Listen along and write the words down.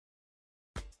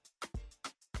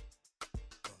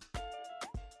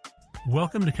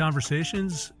Welcome to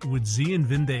Conversations with Zi and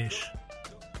Vindesh,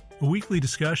 a weekly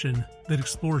discussion that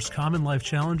explores common life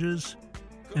challenges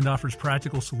and offers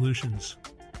practical solutions.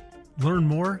 Learn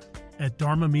more at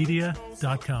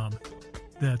dharmamedia.com.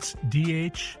 That's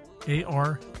DHARMA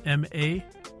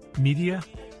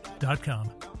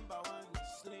media.com.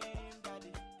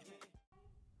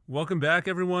 Welcome back,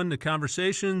 everyone, to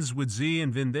Conversations with Zi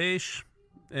and Vindesh.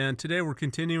 And today we're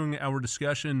continuing our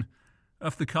discussion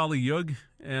of the Kali Yuga,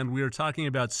 and we are talking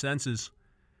about senses.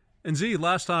 And Zi,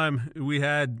 last time we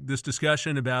had this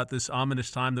discussion about this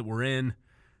ominous time that we're in,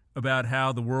 about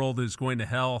how the world is going to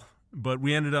hell, but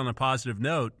we ended on a positive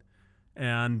note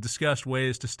and discussed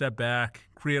ways to step back,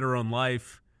 create our own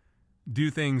life,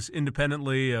 do things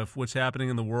independently of what's happening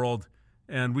in the world,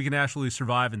 and we can actually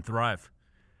survive and thrive.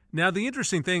 Now, the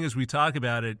interesting thing as we talk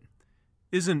about it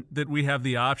isn't that we have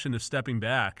the option of stepping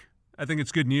back. I think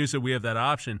it's good news that we have that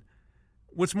option.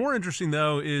 What's more interesting,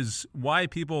 though, is why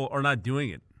people are not doing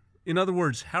it. In other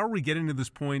words, how are we getting to this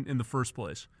point in the first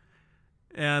place?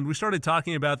 And we started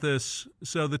talking about this,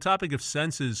 so the topic of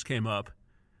senses came up.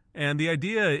 And the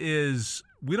idea is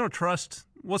we don't trust,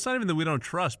 well, it's not even that we don't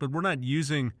trust, but we're not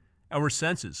using our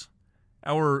senses,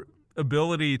 our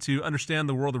ability to understand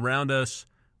the world around us,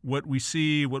 what we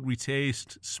see, what we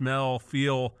taste, smell,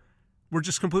 feel. We're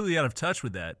just completely out of touch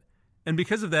with that. And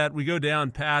because of that, we go down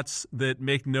paths that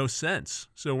make no sense.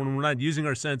 So when we're not using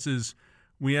our senses,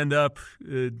 we end up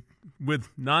with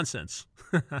nonsense.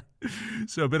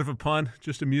 So a bit of a pun,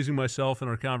 just amusing myself in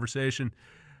our conversation.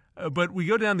 But we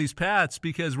go down these paths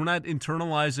because we're not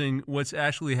internalizing what's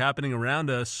actually happening around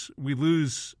us. We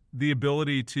lose the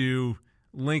ability to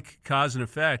link cause and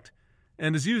effect.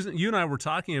 And as you and I were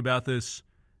talking about this,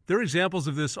 there are examples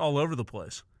of this all over the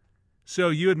place. So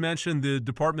you had mentioned the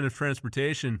Department of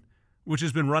Transportation, which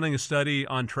has been running a study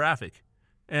on traffic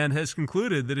and has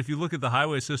concluded that if you look at the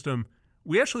highway system,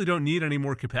 we actually don't need any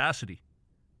more capacity.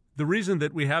 The reason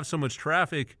that we have so much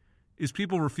traffic is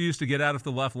people refuse to get out of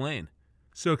the left lane.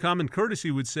 So common courtesy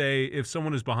would say if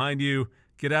someone is behind you,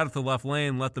 get out of the left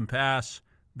lane, let them pass.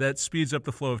 That speeds up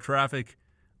the flow of traffic.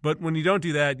 But when you don't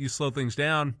do that, you slow things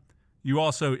down. You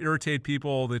also irritate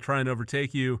people. They try and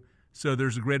overtake you. So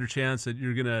there's a greater chance that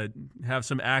you're going to have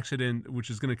some accident,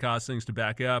 which is going to cause things to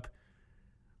back up.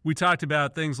 We talked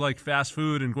about things like fast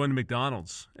food and going to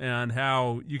McDonald's and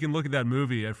how you can look at that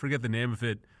movie. I forget the name of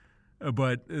it,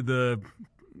 but the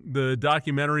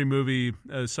documentary movie,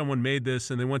 someone made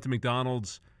this and they went to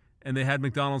McDonald's and they had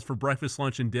McDonald's for breakfast,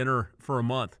 lunch, and dinner for a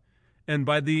month. And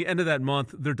by the end of that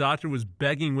month, their doctor was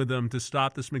begging with them to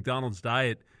stop this McDonald's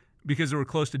diet because they were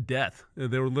close to death.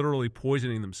 They were literally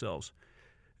poisoning themselves.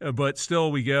 But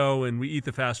still we go and we eat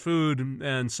the fast food,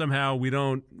 and somehow we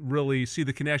don't really see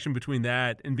the connection between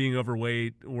that and being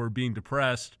overweight or being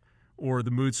depressed or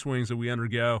the mood swings that we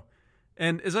undergo.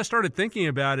 And as I started thinking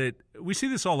about it, we see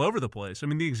this all over the place. I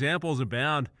mean, the examples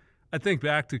abound. I think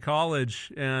back to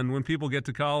college, and when people get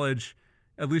to college,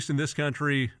 at least in this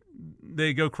country,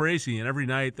 they go crazy, and every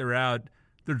night they're out,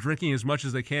 they're drinking as much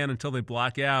as they can until they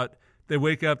black out. They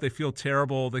wake up, they feel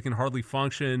terrible, they can hardly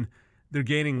function. They're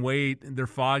gaining weight, they're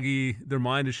foggy, their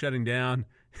mind is shutting down,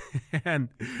 and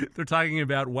they're talking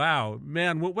about, wow,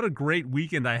 man, what a great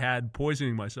weekend I had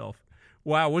poisoning myself.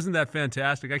 Wow, wasn't that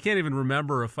fantastic? I can't even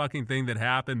remember a fucking thing that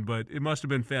happened, but it must have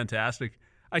been fantastic.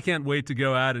 I can't wait to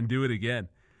go out and do it again.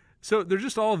 So there's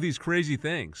just all of these crazy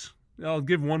things. I'll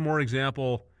give one more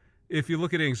example. If you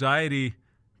look at anxiety,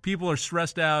 people are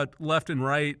stressed out left and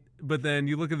right, but then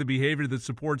you look at the behavior that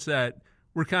supports that.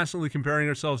 We're constantly comparing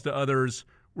ourselves to others.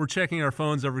 We're checking our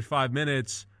phones every 5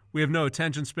 minutes. We have no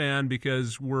attention span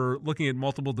because we're looking at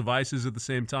multiple devices at the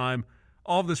same time.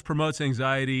 All of this promotes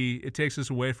anxiety. It takes us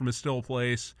away from a still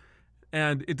place,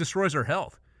 and it destroys our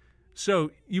health.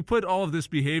 So you put all of this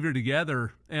behavior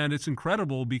together, and it's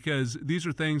incredible because these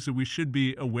are things that we should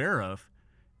be aware of.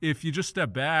 If you just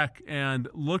step back and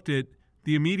looked at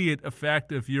the immediate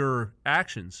effect of your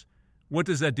actions, what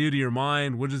does that do to your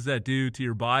mind? What does that do to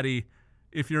your body?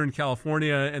 If you're in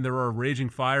California and there are raging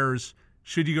fires,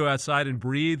 should you go outside and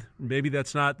breathe? Maybe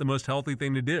that's not the most healthy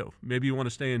thing to do. Maybe you want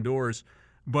to stay indoors.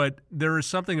 But there is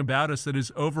something about us that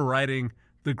is overriding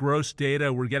the gross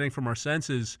data we're getting from our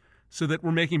senses so that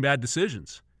we're making bad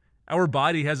decisions. Our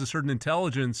body has a certain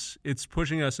intelligence. It's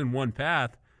pushing us in one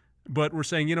path. But we're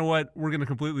saying, you know what? We're going to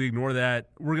completely ignore that.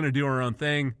 We're going to do our own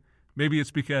thing. Maybe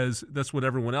it's because that's what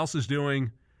everyone else is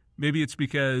doing. Maybe it's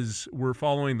because we're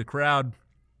following the crowd.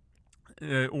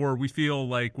 Or we feel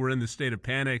like we're in this state of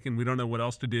panic and we don't know what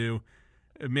else to do.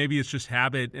 Maybe it's just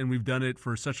habit and we've done it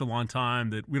for such a long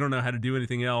time that we don't know how to do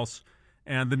anything else.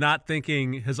 And the not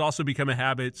thinking has also become a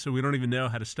habit, so we don't even know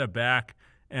how to step back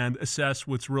and assess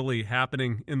what's really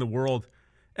happening in the world.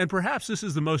 And perhaps this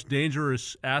is the most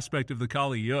dangerous aspect of the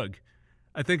Kali Yuga.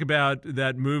 I think about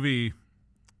that movie.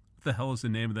 What the hell is the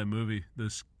name of that movie?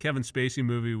 This Kevin Spacey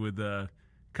movie with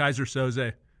Kaiser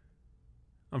Soze.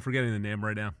 I'm forgetting the name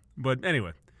right now. But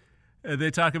anyway, they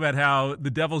talk about how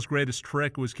the devil's greatest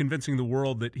trick was convincing the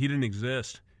world that he didn't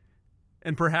exist.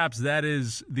 And perhaps that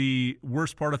is the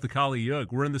worst part of the Kali Yuga.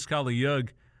 We're in this Kali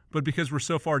Yuga, but because we're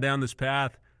so far down this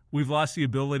path, we've lost the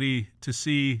ability to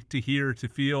see, to hear, to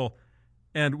feel,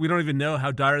 and we don't even know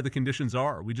how dire the conditions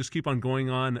are. We just keep on going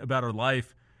on about our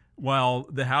life while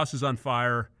the house is on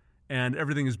fire and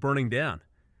everything is burning down.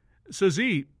 So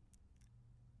Z,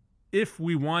 if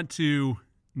we want to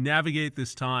navigate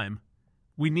this time,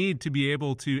 we need to be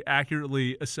able to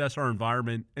accurately assess our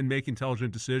environment and make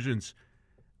intelligent decisions.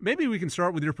 Maybe we can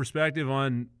start with your perspective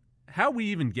on how we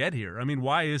even get here. I mean,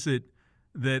 why is it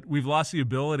that we've lost the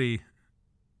ability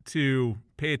to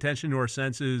pay attention to our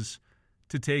senses,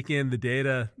 to take in the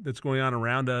data that's going on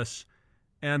around us?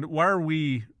 And why are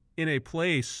we in a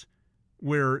place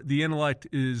where the intellect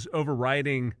is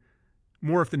overriding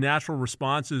more of the natural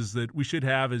responses that we should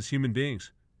have as human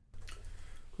beings?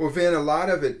 Well, Vin, a lot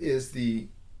of it is the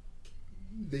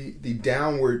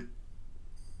downward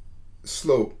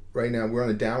slope. Right now, we're on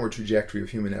a downward trajectory of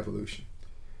human evolution.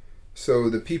 So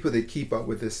the people that keep up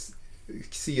with this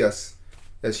see us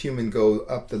as human go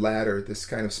up the ladder, this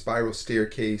kind of spiral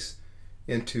staircase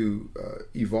into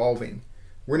evolving.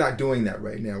 We're not doing that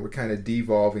right now. We're kind of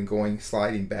devolving,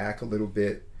 sliding back a little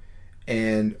bit.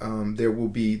 And there will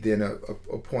be then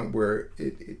a point where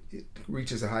it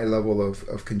reaches a high level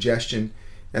of congestion,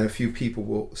 and a few people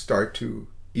will start to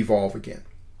evolve again.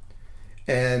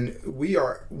 And we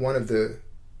are one of the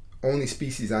only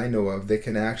species I know of that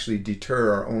can actually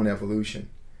deter our own evolution.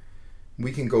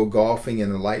 We can go golfing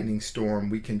in a lightning storm.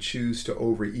 We can choose to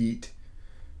overeat.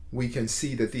 We can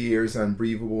see that the air is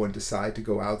unbreathable and decide to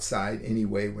go outside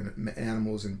anyway when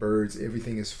animals and birds,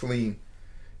 everything is fleeing,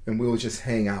 and we'll just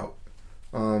hang out.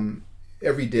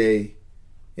 Every day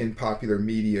in popular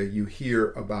media, you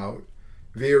hear about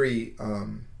very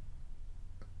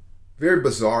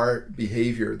bizarre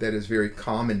behavior that is very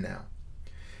common now.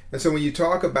 And so when you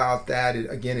talk about that,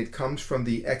 it comes from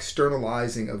the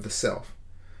externalizing of the self,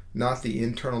 not the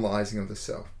internalizing of the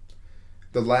self.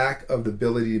 The lack of the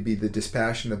ability to be the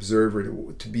dispassionate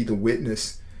observer, to be the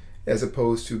witness, as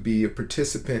opposed to be a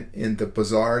participant in the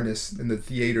bizarreness in the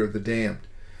theater of the damned.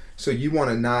 So you want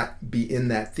to not be in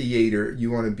that theater. You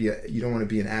don't want to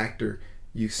be an actor.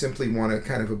 You simply want to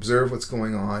kind of observe what's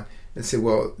going on and say,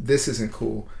 well, this isn't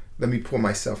cool. Let me pull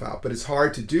myself out. But it's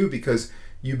hard to do because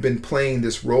you've been playing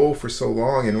this role for so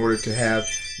long in order to have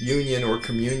union or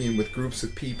communion with groups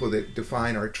of people that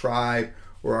define our tribe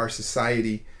or our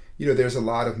society. You know, there's a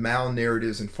lot of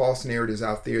mal-narratives and false narratives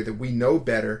out there that we know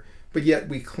better, but yet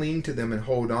we cling to them and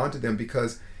hold on to them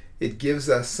because it gives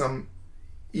us some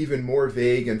even more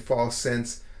vague and false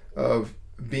sense of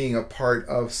being a part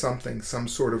of something, some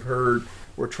sort of herd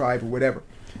or tribe or whatever.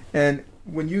 And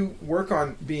when you work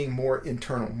on being more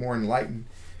internal, more enlightened,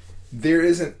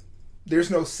 there's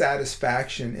no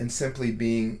satisfaction in simply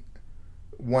being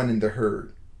one in the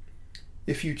herd.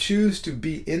 If you choose to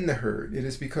be in the herd, it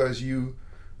is because you,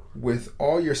 with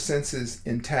all your senses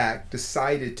intact,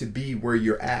 decided to be where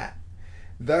you're at.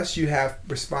 Thus, you have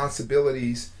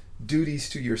responsibilities, duties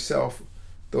to yourself,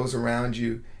 those around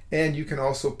you, and you can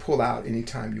also pull out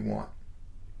anytime you want.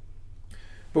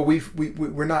 But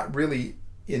we're not really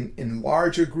in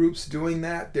larger groups doing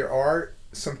that. There are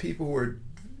some people who are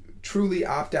truly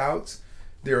opt-outs.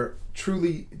 There are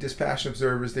truly dispassionate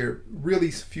observers. There are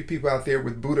really few people out there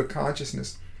with Buddha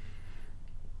consciousness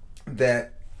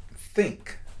that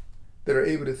think, that are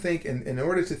able to think. And in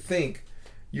order to think,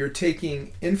 you're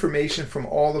taking information from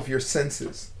all of your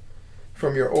senses,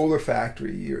 from your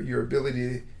olfactory, your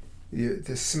ability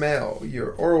to smell,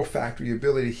 your olfactory, your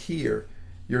ability to hear,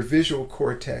 your visual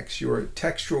cortex, your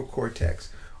textual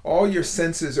cortex. All your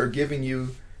senses are giving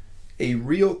you a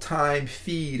real-time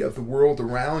feed of the world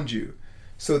around you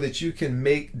so that you can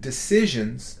make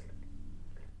decisions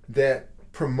that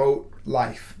promote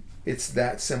life. It's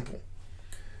that simple.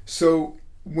 So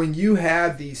when you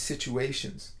have these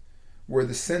situations where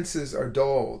the senses are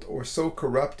dulled or so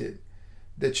corrupted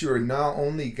that you are not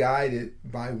only guided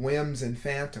by whims and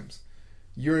phantoms,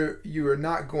 you are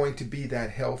not going to be that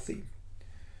healthy.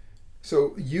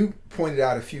 So you pointed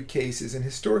out a few cases, and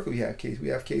historically we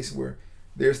have cases where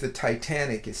there's the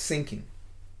Titanic is sinking,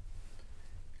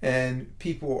 and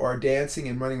people are dancing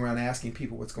and running around asking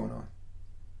people what's going on.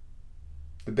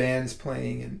 The band is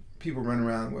playing, and people run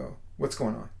around, well, what's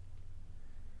going on?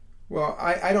 Well,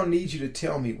 I don't need you to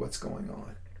tell me what's going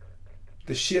on.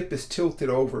 The ship is tilted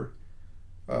over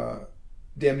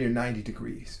damn near 90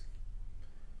 degrees.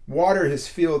 Water has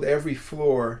filled every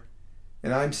floor,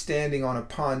 and I'm standing on a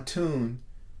pontoon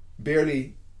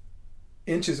barely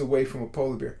inches away from a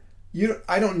polar bear.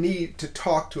 I don't need to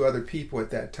talk to other people at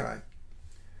that time.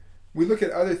 We look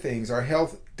at other things, our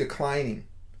health declining,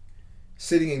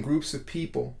 sitting in groups of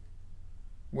people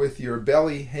with your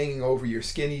belly hanging over your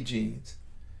skinny jeans,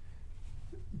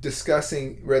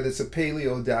 discussing whether it's a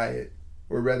paleo diet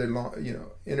or whether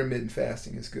intermittent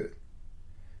fasting is good.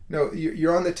 No,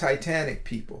 you're on the Titanic,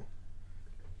 people.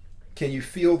 Can you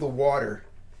feel the water?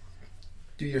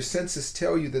 Do your senses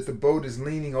tell you that the boat is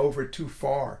leaning over too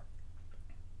far?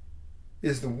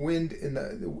 Is the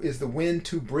wind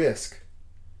too brisk?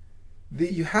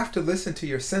 You have to listen to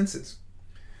your senses.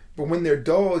 But when they're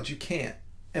dulled, you can't.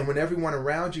 And when everyone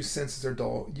around you senses are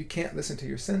dull, you can't listen to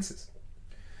your senses.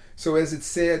 So as it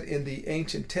said in the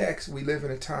ancient text, we live in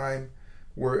a time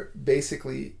where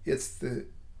basically it's the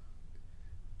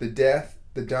deaf,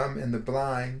 the dumb, and the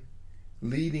blind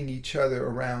leading each other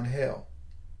around hell.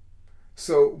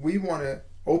 So we want to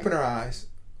open our eyes,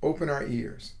 open our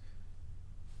ears,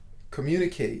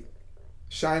 communicate,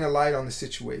 shine a light on the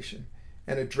situation,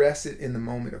 and address it in the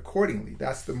moment accordingly.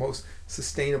 That's the most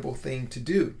sustainable thing to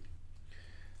do.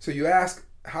 So you ask,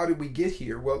 how did we get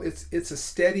here? Well, it's a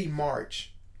steady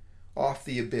march off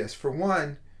the abyss. For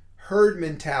one, herd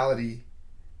mentality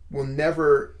will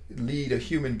never lead a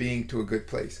human being to a good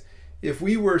place. If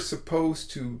we were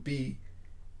supposed to be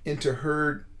into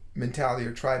herd mentality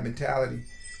or tribe mentality,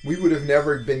 we would have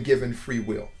never been given free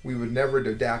will. We would never have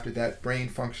adapted that brain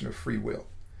function of free will.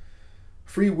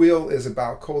 Free will is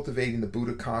about cultivating the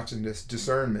Buddha consciousness,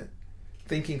 discernment,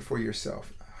 thinking for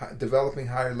yourself, developing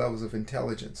higher levels of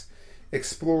intelligence,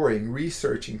 exploring,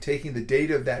 researching, taking the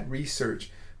data of that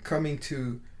research, coming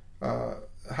to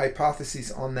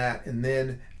hypotheses on that, and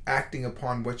then acting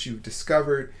upon what you've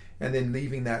discovered, and then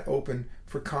leaving that open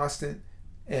for constant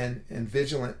and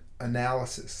vigilant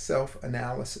analysis,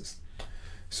 self-analysis.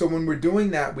 So when we're doing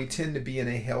that, we tend to be in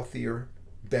a healthier,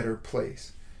 better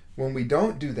place. When we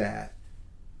don't do that,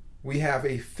 we have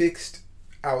a fixed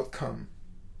outcome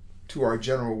to our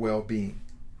general well-being.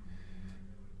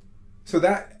 So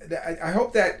that I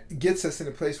hope that gets us in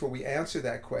a place where we answer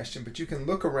that question, but you can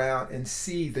look around and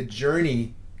see the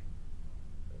journey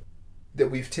that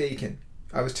we've taken.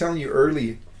 I was telling you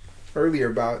earlier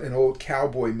about an old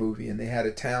cowboy movie, and they had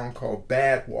a town called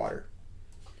Badwater.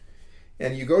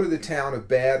 And you go to the town of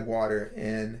Badwater,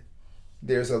 and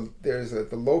there's the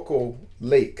local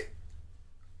lake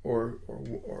or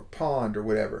pond or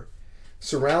whatever,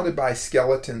 surrounded by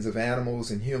skeletons of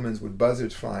animals and humans with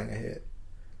buzzards flying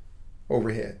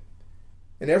overhead.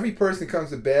 And every person who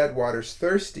comes to Badwater is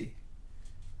thirsty,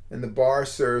 and the bar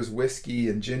serves whiskey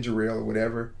and ginger ale or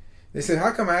whatever. They said,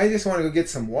 how come I just want to go get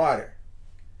some water?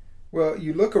 Well,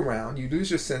 you look around, you lose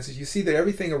your senses, you see that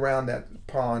everything around that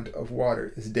pond of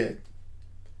water is dead.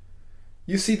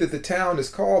 You see that the town is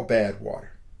called Badwater.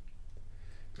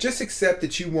 Just accept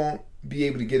that you won't be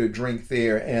able to get a drink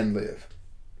there and live.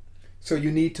 So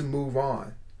you need to move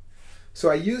on. So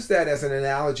I use that as an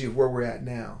analogy of where we're at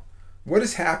now. What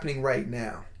is happening right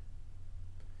now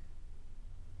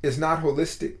is not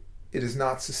holistic. It is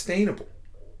not sustainable.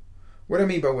 What do I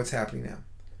mean by what's happening now?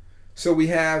 So we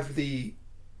have the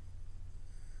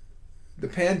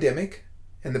pandemic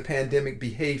and the pandemic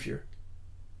behavior.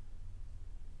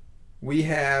 We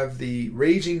have the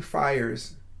raging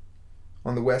fires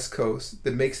on the West Coast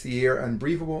that makes the air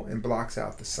unbreathable and blocks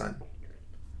out the sun.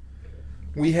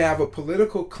 We have a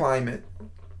political climate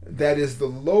that is the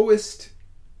lowest.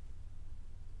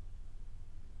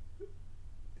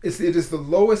 It is the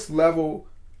lowest level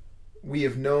we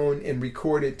have known in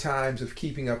recorded times of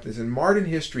keeping up this. In modern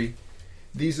history,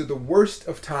 these are the worst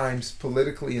of times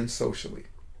politically and socially.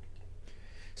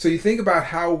 So you think about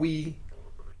how we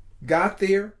got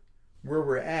there, where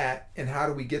we're at, and how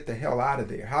do we get the hell out of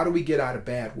there? How do we get out of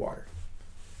Badwater?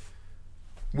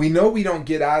 We know we don't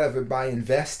get out of it by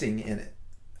investing in it.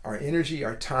 Our energy,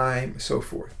 our time, so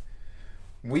forth.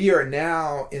 We are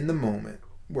now in the moment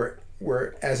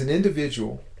where as an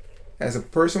individual, as a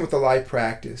person with a life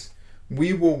practice,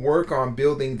 we will work on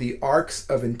building the arcs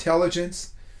of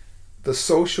intelligence, the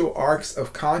social arcs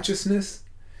of consciousness,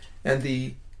 and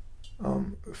the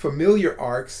familiar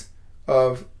arcs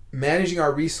of managing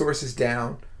our resources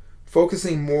down,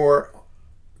 focusing more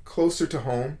closer to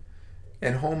home,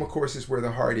 and home, of course, is where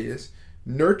the heart is,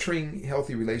 nurturing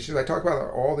healthy relationships. I talk about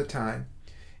that all the time,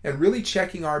 and really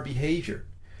checking our behavior.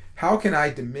 How can I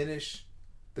diminish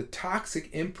the toxic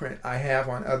imprint I have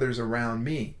on others around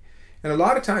me? And a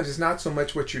lot of times it's not so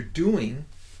much what you're doing,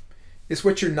 it's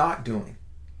what you're not doing.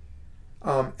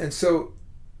 And so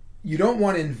you don't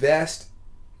want to invest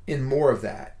in more of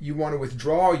that. You want to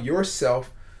withdraw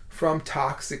yourself from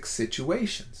toxic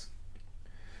situations.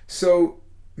 So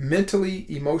mentally,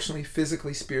 emotionally,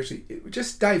 physically, spiritually,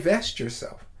 just divest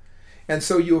yourself. And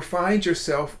so you'll find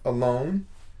yourself alone.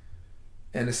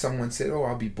 And as someone said, oh,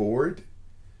 I'll be bored.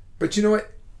 But you know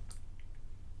what?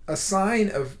 A sign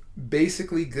of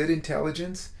basically good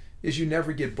intelligence is you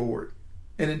never get bored.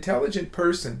 An intelligent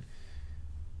person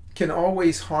can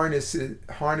always harness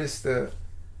the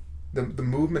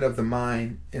movement of the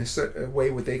mind in a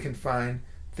way where they can find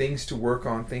things to work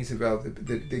on, things to develop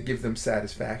that give them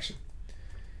satisfaction.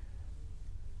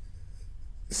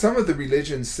 Some of the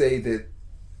religions say that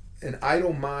an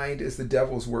idle mind is the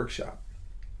devil's workshop.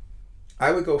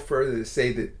 I would go further to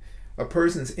say that a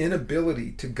person's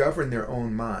inability to govern their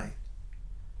own mind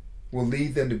will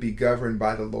lead them to be governed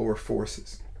by the lower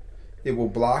forces. It will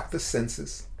block the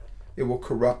senses. It will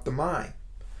corrupt the mind.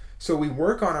 So we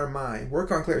work on our mind,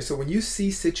 work on clarity. So when you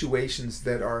see situations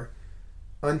that are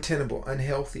untenable,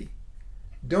 unhealthy,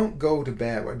 don't go to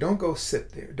bad one. Don't go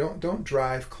sit there. Don't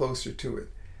drive closer to it.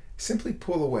 Simply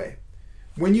pull away.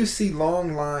 When you see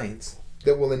long lines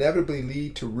that will inevitably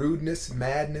lead to rudeness,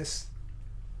 madness,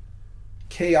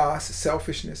 chaos,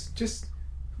 selfishness, just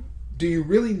do you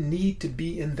really need to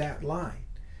be in that line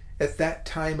at that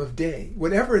time of day,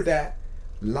 whatever that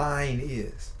line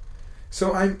is?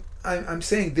 So I'm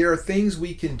saying there are things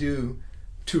we can do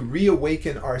to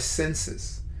reawaken our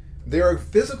senses. There are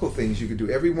physical things you can do.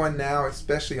 Everyone now,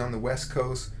 especially on the West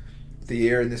Coast, the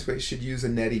air in this way should use a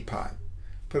neti pot.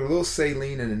 Put a little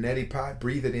saline in a neti pot,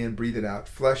 breathe it in, breathe it out,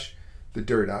 flush the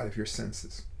dirt out of your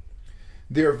senses.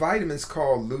 There are vitamins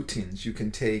called luteins you can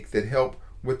take that help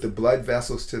with the blood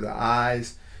vessels to the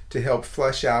eyes, to help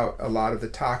flush out a lot of the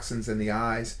toxins in the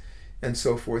eyes and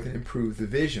so forth, and improve the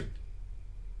vision.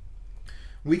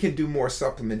 We can do more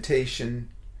supplementation,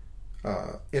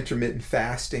 intermittent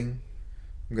fasting.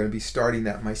 I'm going to be starting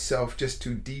that myself just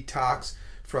to detox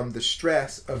from the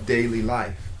stress of daily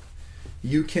life.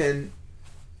 You can,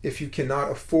 if you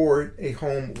cannot afford a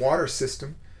home water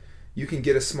system, you can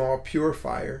get a small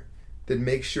purifier that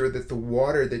makes sure that the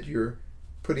water that you're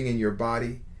putting in your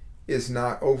body is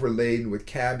not overladen with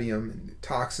cadmium and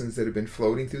toxins that have been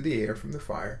floating through the air from the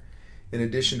fire. In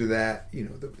addition to that,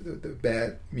 the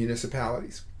bad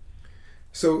municipalities.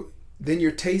 So then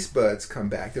your taste buds come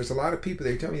back. There's a lot of people,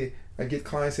 they tell me, I get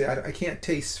clients say, I can't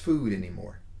taste food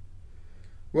anymore.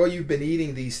 Well, you've been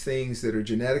eating these things that are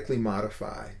genetically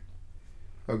modified,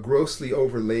 are grossly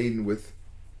overladen with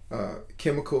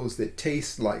chemicals that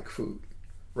taste like food,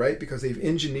 right? Because they've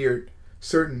engineered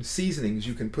certain seasonings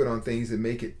you can put on things that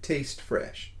make it taste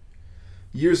fresh.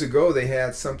 Years ago, they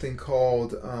had something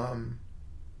called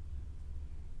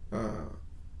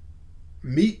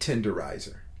meat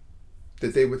tenderizer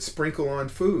that they would sprinkle on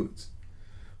foods.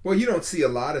 Well, you don't see a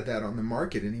lot of that on the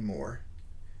market anymore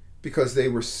because they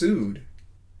were sued.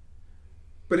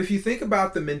 But if you think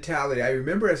about the mentality, I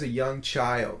remember as a young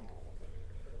child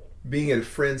being at a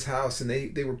friend's house and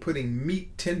they were putting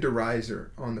meat tenderizer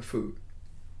on the food.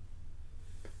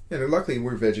 And luckily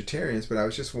we're vegetarians, but I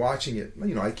was just watching it.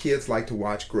 Our kids like to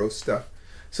watch gross stuff.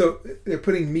 So they're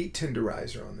putting meat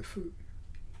tenderizer on the food.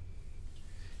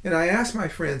 And I asked my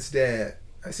friend's dad,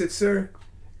 I said, sir,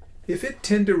 if it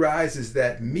tenderizes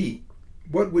that meat,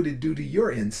 what would it do to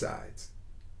your insides?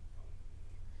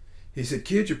 He said,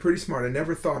 kid, you're pretty smart. I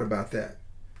never thought about that.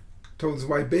 Told his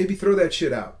wife, baby, throw that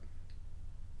shit out.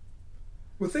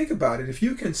 Well, think about it. If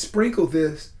you can sprinkle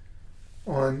this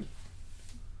on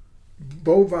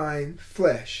bovine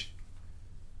flesh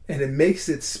and it makes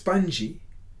it spongy,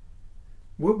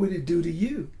 what would it do to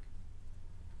you?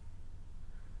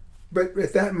 But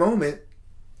at that moment,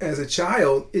 as a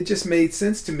child, it just made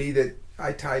sense to me that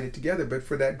I tied it together. But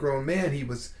for that grown man, he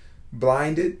was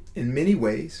blinded in many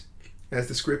ways, as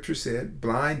the scripture said,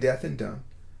 blind, deaf, and dumb.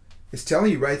 It's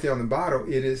telling you right there on the bottle,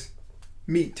 it is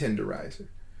meat tenderizer.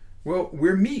 Well,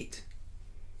 we're meat.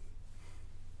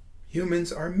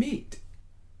 Humans are meat.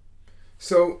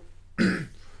 So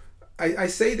I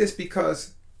say this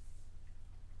because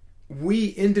we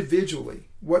individually,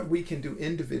 what we can do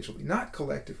individually, not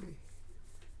collectively,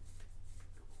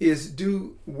 is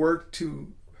do work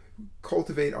to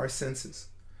cultivate our senses.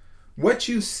 What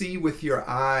you see with your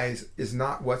eyes is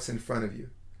not what's in front of you.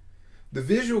 The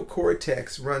visual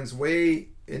cortex runs way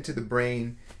into the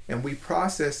brain, and we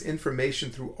process information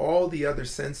through all the other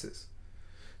senses.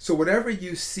 So whatever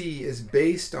you see is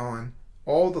based on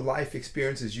all the life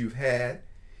experiences you've had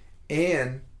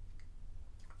and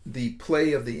the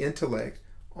play of the intellect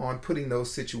on putting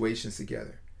those situations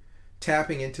together,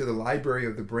 tapping into the library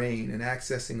of the brain and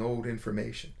accessing old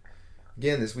information.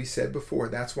 Again, as we said before,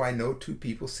 that's why no two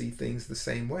people see things the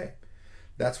same way.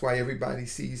 That's why everybody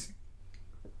sees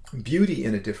beauty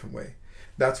in a different way.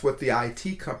 That's what the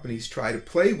IT companies try to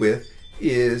play with,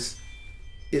 is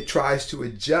it tries to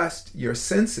adjust your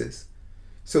senses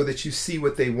so that you see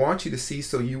what they want you to see,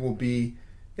 so you will be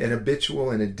an habitual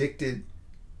and addicted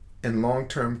and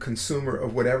long-term consumer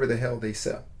of whatever the hell they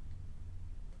sell.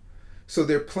 So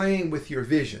they're playing with your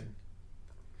vision.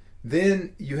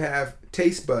 Then you have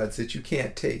taste buds that you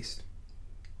can't taste.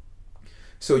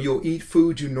 So you'll eat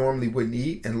food you normally wouldn't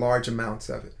eat in large amounts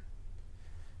of it.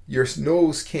 Your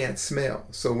nose can't smell.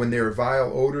 So when there are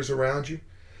vile odors around you,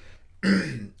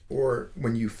 or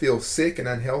when you feel sick and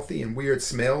unhealthy and weird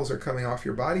smells are coming off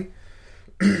your body,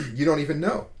 you don't even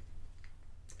know.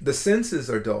 The senses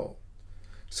are dull.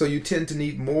 So you tend to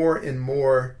need more and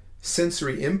more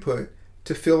sensory input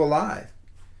to feel alive.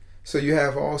 So you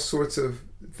have all sorts of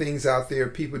things out there,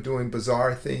 people doing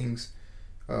bizarre things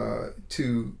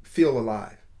to feel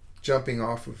alive, jumping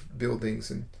off of buildings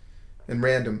and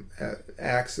random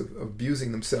acts of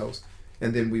abusing themselves.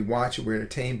 And then we watch it, we're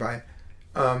entertained by it.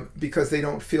 Because they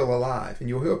don't feel alive. And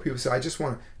you'll hear people say, I just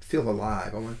want to feel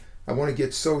alive. I want to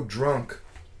get so drunk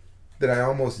that I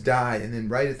almost die. And then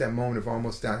right at that moment of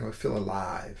almost dying, I feel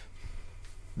alive.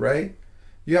 Right?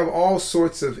 You have all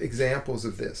sorts of examples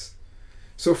of this.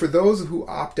 So for those who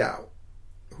opt out,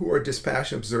 who are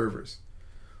dispassionate observers,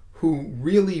 who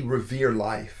really revere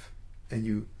life, and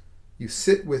you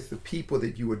sit with the people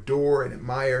that you adore and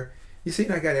admire, you say,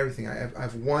 I got everything.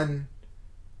 I've won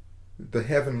the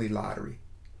heavenly lottery.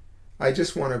 I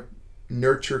just want to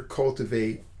nurture,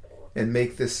 cultivate, and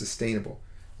make this sustainable.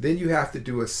 Then you have to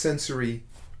do a sensory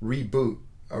reboot,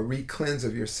 a re-cleanse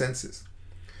of your senses.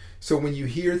 So when you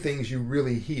hear things you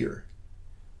really hear,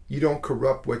 you don't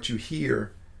corrupt what you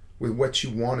hear with what you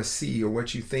want to see or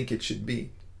what you think it should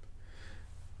be.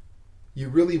 You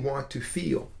really want to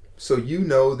feel. So you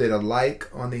know that a like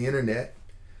on the internet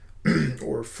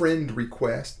or a friend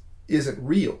request isn't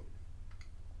real.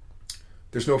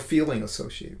 There's no feeling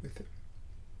associated with it.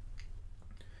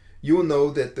 You will know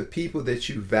that the people that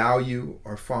you value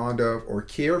or fond of or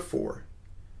care for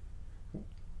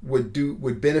would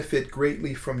benefit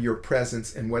greatly from your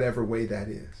presence in whatever way that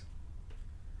is.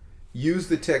 Use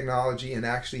the technology and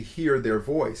actually hear their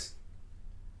voice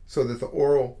so that the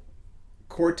oral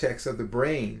cortex of the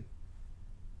brain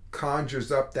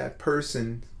conjures up that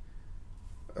person,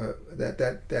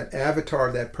 that avatar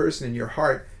of that person in your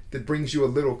heart that brings you a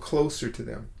little closer to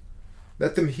them.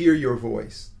 Let them hear your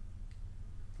voice.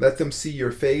 Let them see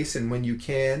your face, and when you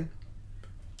can,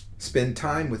 spend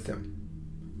time with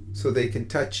them so they can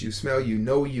touch you, smell you,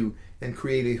 know you, and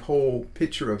create a whole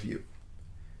picture of you.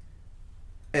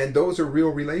 And those are real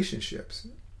relationships.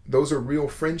 Those are real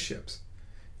friendships.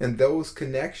 And those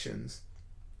connections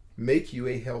make you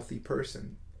a healthy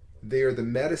person. They are the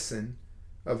medicine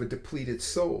of a depleted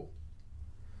soul.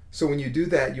 So when you do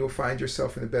that, you'll find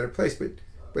yourself in a better place.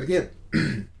 But again,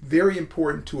 very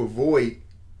important to avoid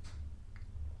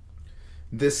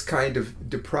this kind of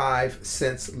deprived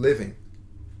sense living,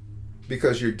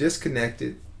 because you're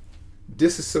disconnected,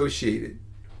 disassociated,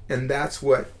 and that's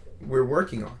what we're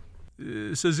working on.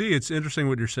 So Z, it's interesting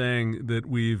what you're saying, that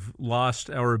we've lost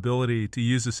our ability to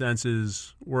use the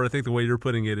senses, or I think the way you're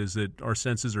putting it is that our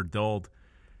senses are dulled.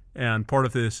 And part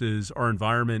of this is our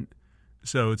environment.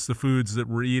 So it's the foods that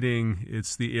we're eating,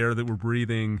 it's the air that we're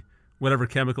breathing, whatever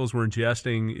chemicals we're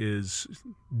ingesting is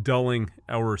dulling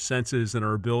our senses and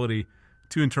our ability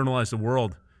to internalize the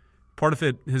world. Part of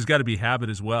it has got to be habit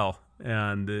as well.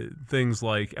 And things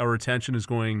like our attention is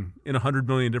going in 100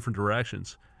 million different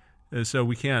directions. So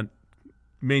we can't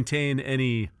maintain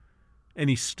any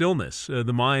stillness.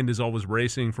 The mind is always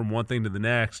racing from one thing to the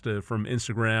next, from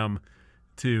Instagram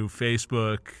to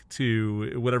Facebook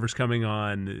to whatever's coming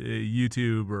on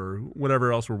YouTube or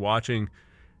whatever else we're watching.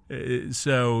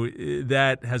 So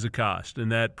that has a cost,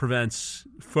 and that prevents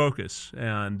focus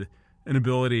and an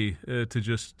ability to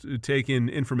just take in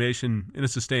information in a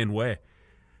sustained way.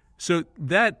 So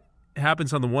that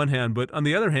happens on the one hand, but on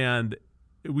the other hand,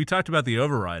 we talked about the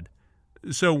override.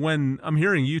 So when I'm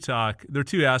hearing you talk, there are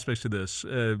two aspects to this.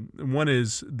 One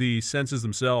is the senses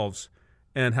themselves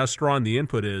and how strong the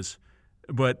input is,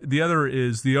 but the other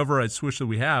is the override switch that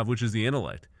we have, which is the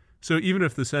intellect. So even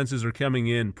if the senses are coming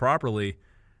in properly,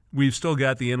 we've still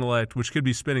got the intellect, which could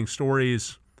be spinning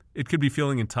stories. It could be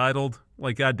feeling entitled,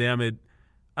 like, God damn it,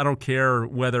 I don't care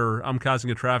whether I'm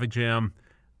causing a traffic jam,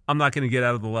 I'm not going to get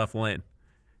out of the left lane.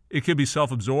 It could be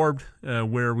self-absorbed,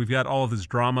 where we've got all of this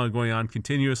drama going on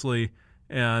continuously,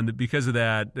 And because of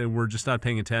that, we're just not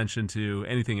paying attention to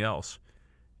anything else.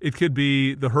 It could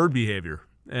be the herd behavior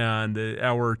and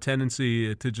our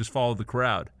tendency to just follow the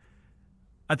crowd.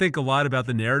 I think a lot about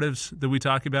the narratives that we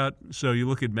talk about. So you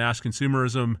look at mass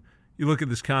consumerism, you look at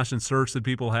this constant search that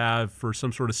people have for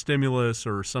some sort of stimulus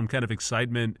or some kind of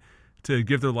excitement to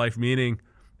give their life meaning.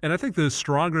 And I think the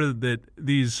stronger that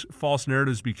these false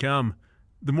narratives become,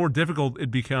 the more difficult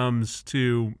it becomes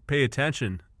to pay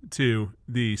attention to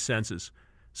the senses.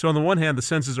 So on the one hand, the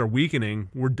senses are weakening.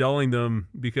 We're dulling them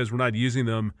because we're not using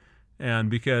them and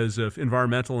because of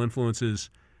environmental influences.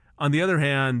 On the other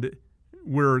hand,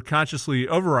 we're consciously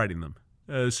overriding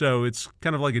them. So it's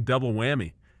kind of like a double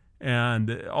whammy.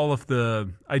 And all of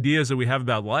the ideas that we have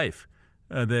about life,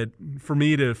 that for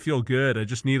me to feel good, I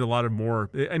just need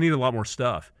I need a lot more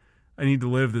stuff. I need to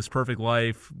live this perfect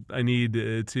life. I need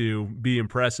to be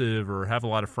impressive or have a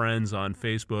lot of friends on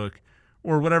Facebook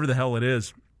or whatever the hell it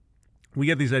is. We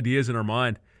get these ideas in our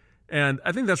mind. And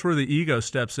I think that's where the ego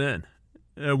steps in.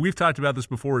 We've talked about this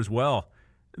before as well,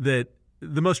 that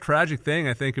the most tragic thing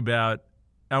I think about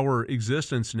our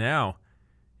existence now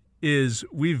is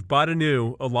we've bought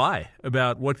anew a lie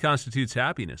about what constitutes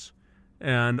happiness.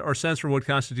 And our sense for what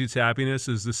constitutes happiness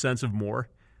is the sense of more,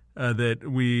 that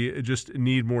we just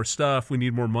need more stuff, we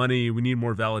need more money, we need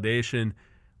more validation.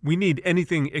 We need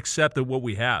anything except that what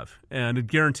we have. And it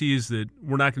guarantees that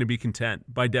we're not going to be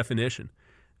content by definition.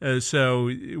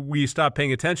 So we stop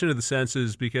paying attention to the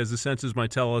senses because the senses might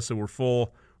tell us that we're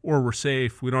full or we're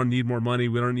safe. We don't need more money.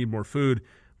 We don't need more food.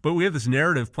 But we have this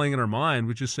narrative playing in our mind,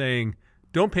 which is saying,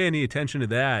 don't pay any attention to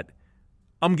that.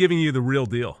 I'm giving you the real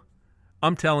deal.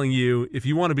 I'm telling you, if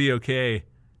you want to be okay,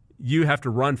 you have to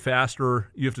run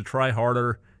faster. You have to try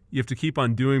harder. You have to keep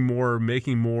on doing more,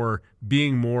 making more,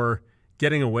 being more,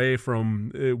 getting away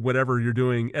from whatever you're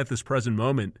doing at this present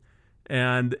moment.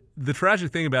 And the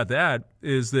tragic thing about that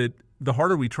is that the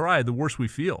harder we try, the worse we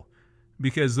feel.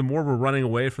 Because the more we're running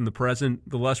away from the present,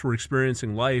 the less we're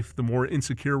experiencing life, the more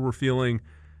insecure we're feeling,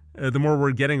 the more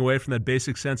we're getting away from that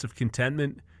basic sense of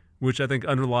contentment, which I think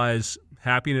underlies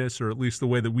happiness, or at least the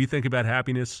way that we think about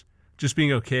happiness, just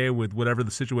being okay with whatever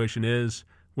the situation is,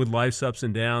 with life's ups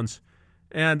and downs.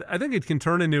 And I think it can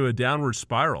turn into a downward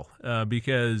spiral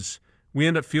because we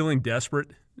end up feeling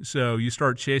desperate. So you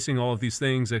start chasing all of these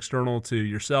things external to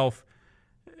yourself.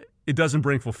 It doesn't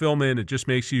bring fulfillment. It just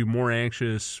makes you more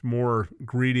anxious, more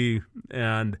greedy,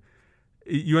 and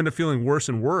you end up feeling worse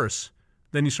and worse.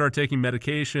 Then you start taking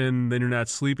medication, then you're not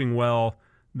sleeping well,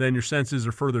 then your senses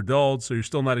are further dulled, so you're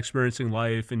still not experiencing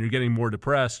life, and you're getting more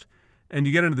depressed, and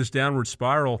you get into this downward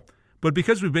spiral. But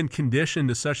because we've been conditioned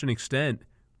to such an extent,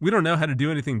 we don't know how to do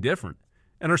anything different.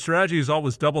 And our strategy is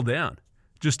always double down.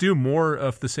 Just do more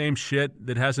of the same shit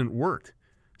that hasn't worked.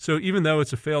 So even though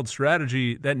it's a failed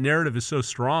strategy, that narrative is so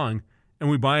strong, and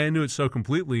we buy into it so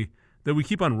completely that we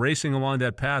keep on racing along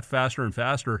that path faster and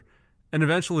faster, and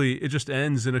eventually it just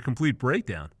ends in a complete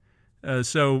breakdown.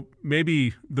 So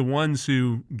maybe the ones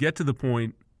who get to the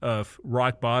point of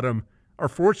rock bottom are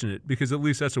fortunate because at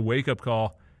least that's a wake-up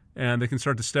call, and they can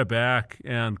start to step back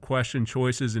and question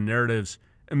choices and narratives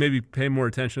and maybe pay more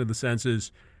attention to the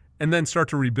senses and then start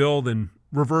to rebuild and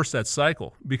reverse that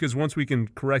cycle. Because once we can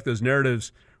correct those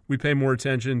narratives, we pay more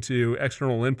attention to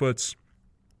external inputs.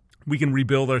 We can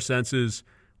rebuild our senses.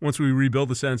 Once we rebuild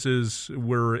the senses,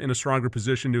 we're in a stronger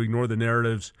position to ignore the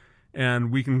narratives,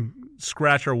 and we can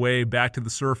scratch our way back to the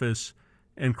surface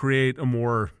and create a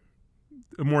more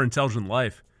intelligent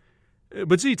life.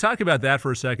 But Zi, talk about that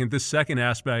for a second, this second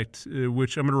aspect,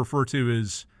 which I'm going to refer to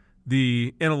as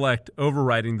the intellect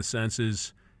overriding the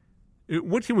senses.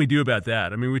 What can we do about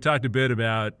that? I mean, we talked a bit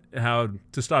about how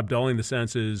to stop dulling the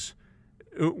senses.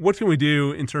 What can we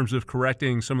do in terms of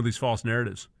correcting some of these false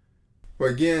narratives? Well,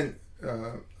 again,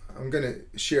 I'm going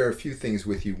to share a few things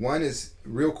with you. One is,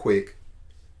 real quick,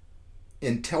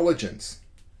 intelligence.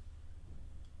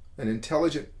 An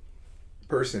intelligent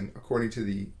person, according to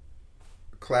the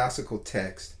classical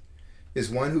text, is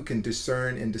one who can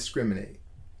discern and discriminate.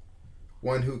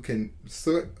 One who can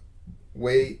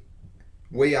weigh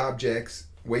objects,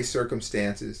 weigh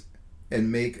circumstances,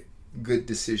 and make good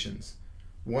decisions.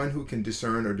 One who can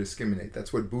discern or discriminate.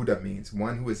 That's what Buddha means.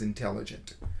 One who is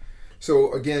intelligent.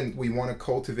 So again, we want to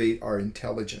cultivate our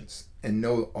intelligence and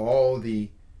know all the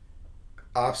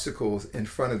obstacles in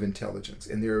front of intelligence.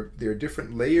 And there are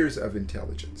different layers of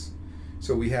intelligence.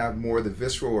 So we have more the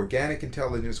visceral organic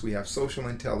intelligence, we have social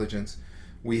intelligence,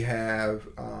 we have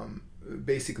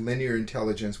basic linear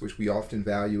intelligence, which we often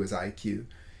value as IQ.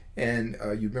 And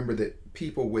you remember that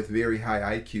people with very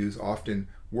high IQs often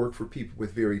work for people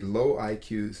with very low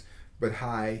IQs, but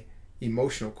high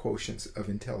emotional quotients of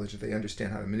intelligence. They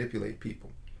understand how to manipulate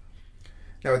people.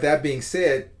 Now, with that being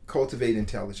said, cultivate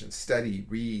intelligence, study,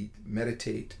 read,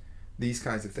 meditate, these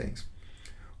kinds of things.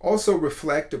 Also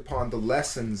reflect upon the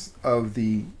lessons of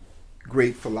the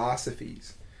great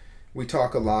philosophies. We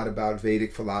talk a lot about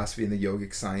Vedic philosophy and the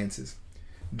yogic sciences.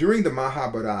 During the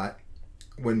Mahabharata,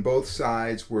 when both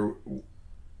sides were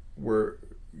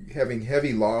having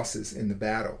heavy losses in the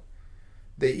battle,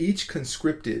 they each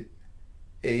conscripted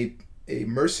a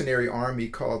mercenary army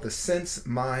called the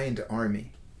sense-mind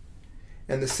army.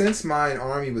 And the sense-mind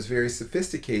army was very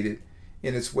sophisticated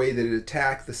in its way that it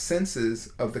attacked the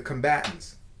senses of the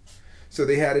combatants. So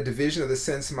they had a division of the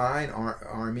sense-mind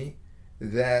army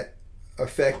that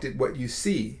affected what you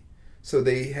see. So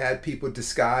they had people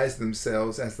disguise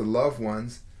themselves as the loved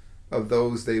ones of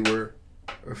those they were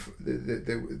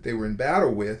in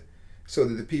battle with, so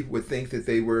that the people would think that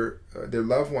their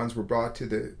loved ones were brought to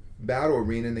the battle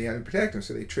arena and they had to protect them.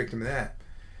 So they tricked them in that.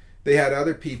 They had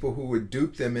other people who would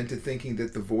dupe them into thinking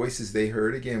that the voices they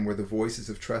heard, again, were the voices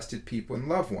of trusted people and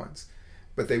loved ones,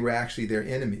 but they were actually their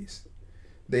enemies.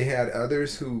 They had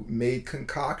others who made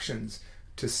concoctions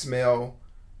to smell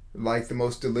like the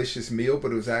most delicious meal,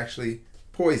 but it was actually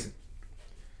poison.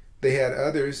 They had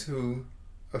others who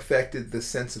affected the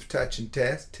sense of touch and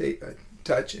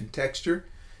texture,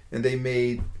 and they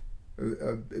made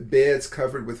beds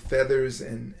covered with feathers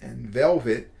and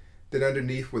velvet that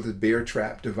underneath was a bear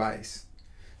trap device.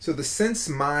 So the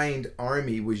sense-mind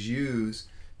army was used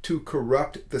to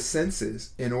corrupt the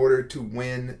senses in order to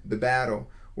win the battle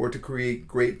or to create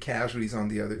great casualties on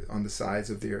the sides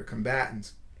of their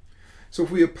combatants. So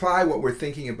if we apply what we're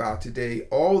thinking about today,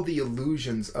 all the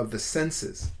illusions of the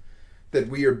senses that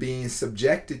we are being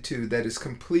subjected to, that is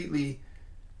completely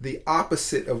the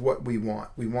opposite of what we want.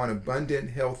 We want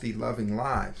abundant, healthy, loving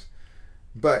lives.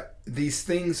 But these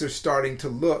things are starting to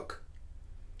look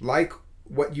like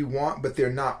what you want, but they're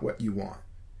not what you want.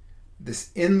 This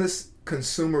endless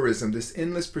consumerism, this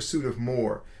endless pursuit of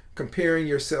more, comparing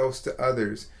yourselves to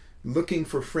others, looking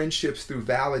for friendships through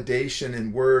validation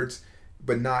and words,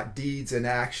 but not deeds and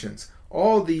actions.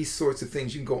 All these sorts of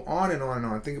things, you can go on and on and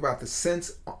on. Think about the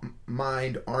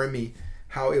sense-mind army,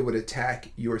 how it would attack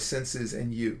your senses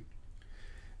and you.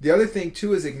 The other thing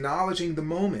too is acknowledging the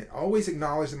moment. Always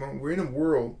acknowledge the moment. We're in a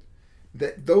world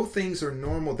that though things are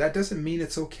normal, that doesn't mean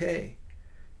it's okay.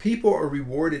 People are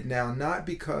rewarded now not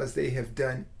because they have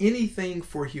done anything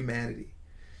for humanity,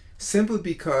 simply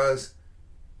because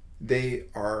they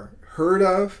are heard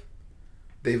of,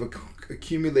 they've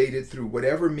accumulated through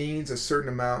whatever means a certain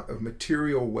amount of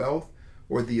material wealth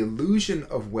or the illusion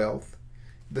of wealth.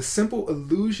 The simple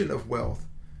illusion of wealth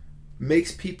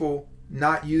makes people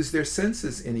not use their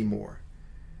senses anymore.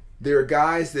 There are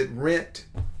guys that rent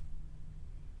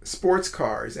sports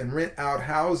cars and rent out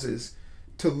houses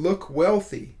to look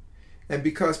wealthy, and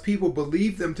because people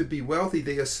believe them to be wealthy,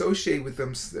 they associate with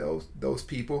themselves those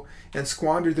people and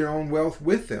squander their own wealth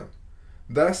with them.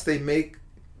 Thus they make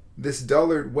this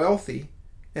dullard wealthy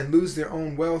and lose their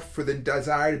own wealth for the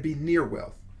desire to be near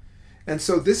wealth. And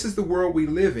so this is the world we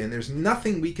live in. There's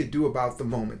nothing we could do about the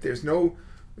moment. There's no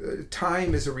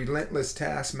time is a relentless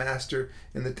taskmaster,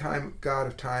 and the God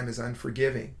of time is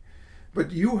unforgiving.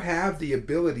 But you have the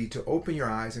ability to open your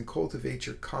eyes and cultivate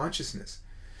your consciousness.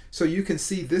 So you can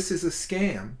see this is a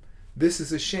scam. This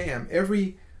is a sham.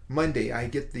 Every Monday I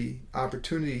get the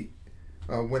opportunity,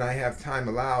 when I have time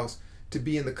allows, to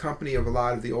be in the company of a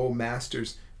lot of the old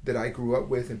masters that I grew up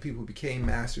with, and people became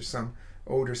masters, some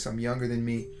older, some younger than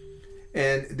me.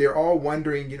 And they're all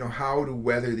wondering, how to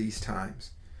weather these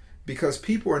times. Because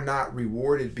people are not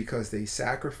rewarded because they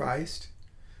sacrificed,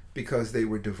 because they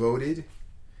were devoted,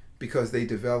 because they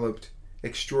developed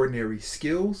extraordinary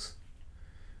skills,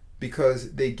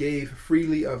 because they gave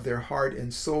freely of their heart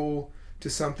and soul to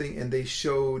something, and they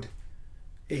showed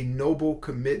a noble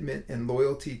commitment and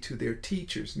loyalty to their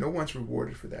teachers. No one's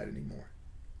rewarded for that anymore.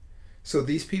 So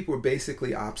these people are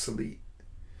basically obsolete.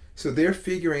 So they're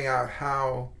figuring out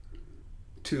how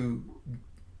to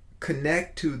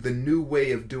connect to the new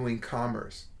way of doing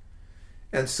commerce.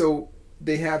 And so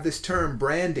they have this term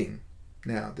branding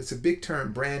now. That's a big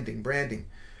term, branding.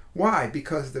 Why?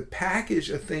 Because the package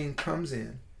a thing comes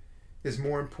in is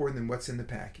more important than what's in the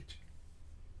package.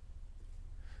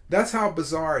 That's how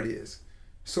bizarre it is.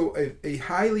 So a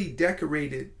highly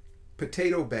decorated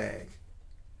potato bag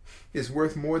is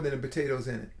worth more than the potatoes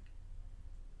in it.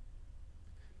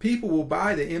 People will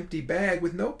buy the empty bag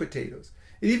with no potatoes.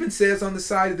 It even says on the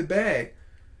side of the bag,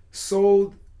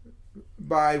 sold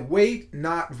by weight,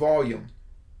 not volume.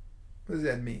 What does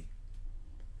that mean?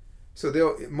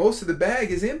 So most of the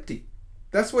bag is empty.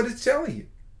 That's what it's telling you.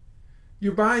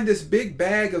 You're buying this big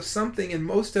bag of something, and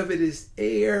most of it is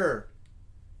air,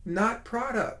 not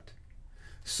product.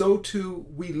 So too,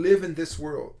 we live in this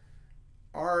world.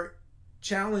 Our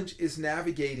challenge is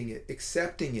navigating it,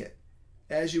 accepting it,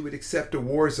 as you would accept a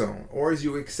war zone or as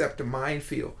you would accept a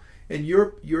minefield. And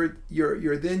your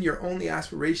only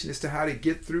aspiration is to how to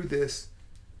get through this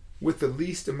with the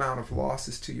least amount of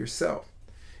losses to yourself.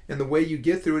 And the way you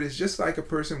get through it is just like a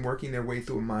person working their way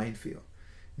through a minefield.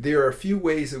 There are a few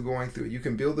ways of going through it. You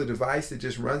can build a device that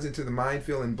just runs into the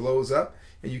minefield and blows up,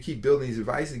 and you keep building these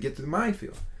devices to get to the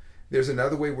minefield. There's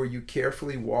another way where you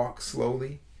carefully walk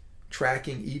slowly,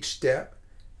 tracking each step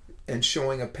and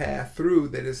showing a path through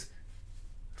that is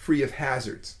free of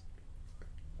hazards,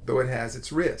 though it has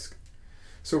its risk.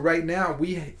 So right now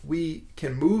we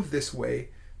can move this way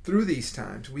through these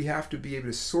times. We have to be able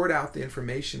to sort out the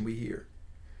information we hear,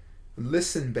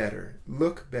 listen better,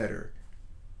 look better,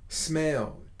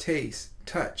 smell, taste,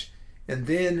 touch, and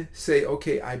then say,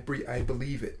 okay, I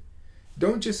believe it.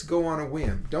 Don't just go on a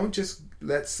whim. Don't just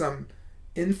let some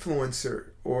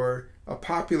influencer or a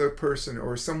popular person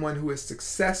or someone who is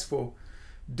successful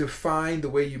define the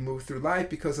way you move through life,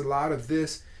 because a lot of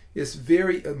this is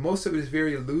most of it is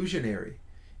very illusionary.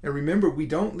 And remember, we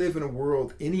don't live in a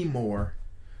world anymore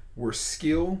where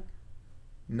skill,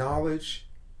 knowledge,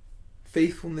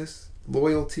 faithfulness,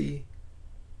 loyalty,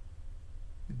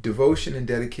 devotion, and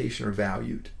dedication are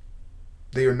valued.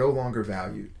 They are no longer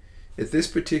valued at this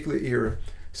particular era.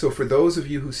 So for those of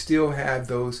you who still have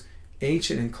those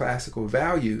ancient and classical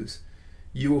values,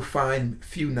 you will find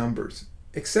few numbers.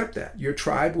 Accept that. Your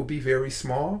tribe will be very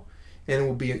small and it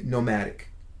will be nomadic.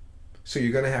 So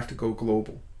you're going to have to go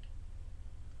global.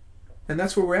 And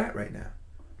that's where we're at right now.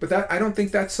 But I don't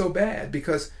think that's so bad,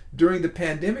 because during the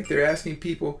pandemic, they're asking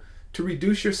people to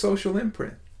reduce your social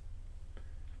imprint.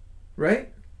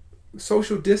 Right?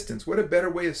 Social distance. What a better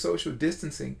way of social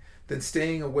distancing than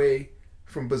staying away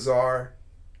from bizarre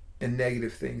and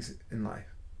negative things in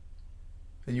life.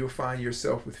 And you'll find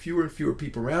yourself with fewer and fewer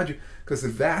people around you, because the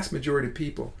vast majority of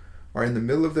people are in the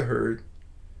middle of the herd,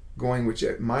 going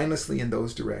mindlessly in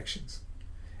those directions.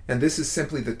 And this is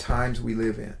simply the times we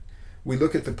live in. We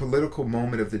look at the political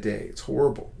moment of the day. It's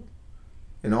horrible.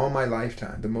 In all my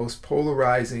lifetime, the most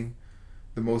polarizing,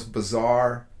 the most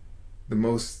bizarre, the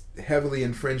most heavily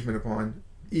infringement upon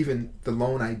even the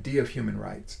lone idea of human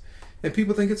rights. And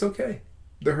people think it's okay.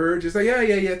 The herd just like, yeah,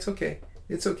 it's okay.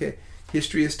 It's okay.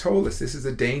 History has told us this is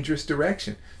a dangerous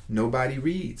direction. Nobody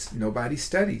reads. Nobody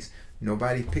studies.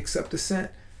 Nobody picks up the scent.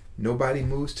 Nobody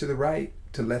moves to the right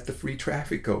to let the free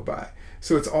traffic go by.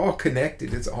 So it's all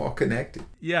connected. It's all connected.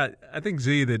 Yeah, I think,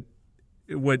 Z, that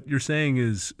what you're saying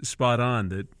is spot on,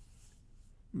 that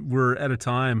we're at a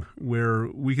time where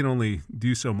we can only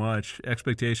do so much.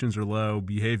 Expectations are low.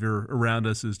 Behavior around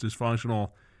us is dysfunctional.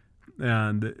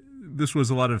 And this was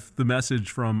a lot of the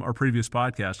message from our previous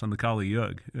podcast on the Kali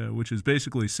Yuga, which is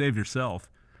basically save yourself,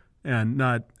 and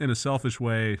not in a selfish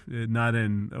way, not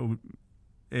in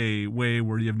a way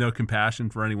where you have no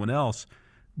compassion for anyone else,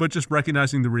 but just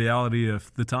recognizing the reality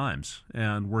of the times.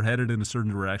 And we're headed in a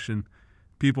certain direction.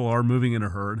 People are moving in a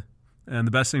herd. And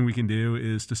the best thing we can do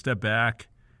is to step back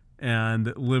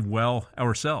and live well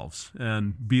ourselves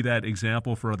and be that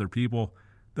example for other people.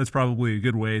 That's probably a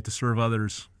good way to serve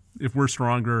others. If we're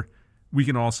stronger, we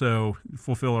can also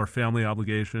fulfill our family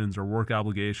obligations, our work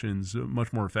obligations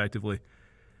much more effectively.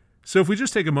 So if we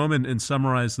just take a moment and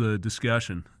summarize the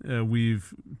discussion,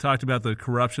 we've talked about the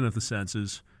corruption of the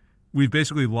senses. We've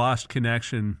basically lost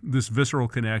connection, this visceral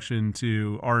connection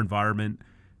to our environment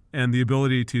and the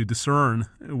ability to discern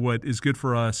what is good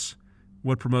for us,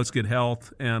 what promotes good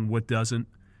health, and what doesn't.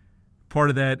 Part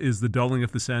of that is the dulling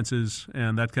of the senses,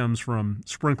 and that comes from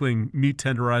sprinkling meat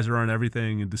tenderizer on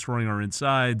everything and destroying our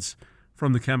insides,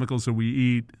 from the chemicals that we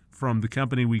eat, from the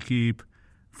company we keep,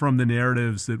 from the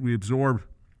narratives that we absorb.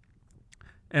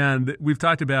 And we've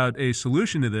talked about a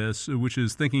solution to this, which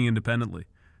is thinking independently.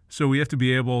 So we have to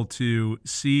be able to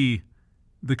see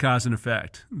the cause and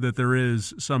effect, that there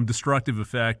is some destructive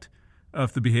effect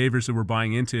of the behaviors that we're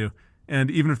buying into.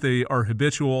 And even if they are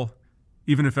habitual,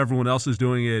 even if everyone else is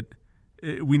doing it,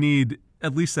 we need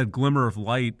at least that glimmer of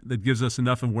light that gives us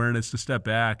enough awareness to step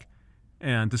back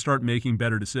and to start making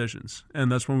better decisions.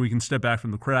 And that's when we can step back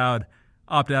from the crowd,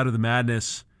 opt out of the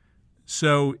madness.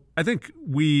 So I think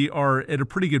we are at a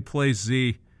pretty good place,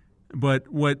 Z. But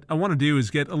what I want to do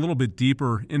is get a little bit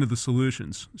deeper into the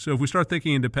solutions. So if we start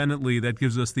thinking independently, that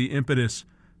gives us the impetus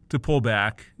to pull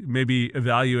back, maybe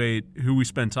evaluate who we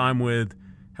spend time with,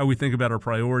 how we think about our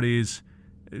priorities,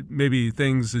 maybe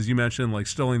things, as you mentioned, like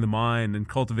stilling the mind and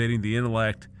cultivating the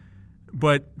intellect.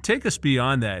 But take us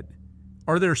beyond that.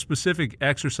 are there specific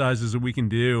exercises that we can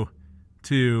do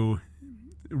to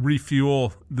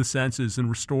refuel the senses and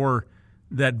restore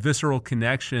that visceral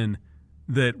connection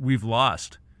that we've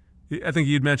lost? I think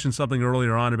you'd mentioned something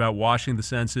earlier on about washing the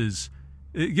senses.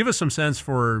 Give us some sense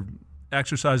for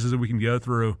exercises that we can go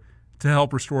through to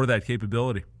help restore that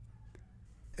capability.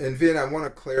 And Vin, I want to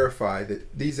clarify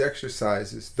that these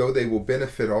exercises, though they will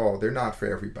benefit all, they're not for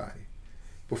everybody.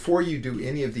 Before you do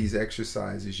any of these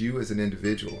exercises, you as an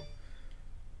individual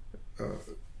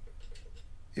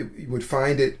you would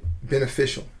find it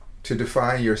beneficial to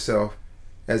define yourself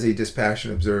as a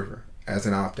dispassionate observer, as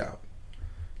an opt-out.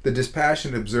 The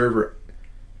dispassionate observer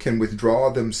can withdraw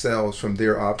themselves from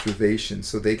their observation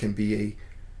so they can be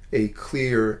a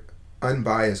clear,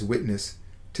 unbiased witness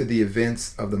to the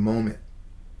events of the moment.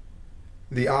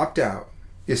 The opt-out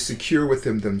is secure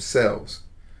within themselves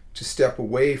to step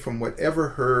away from whatever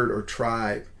herd or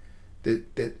tribe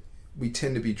that we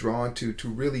tend to be drawn to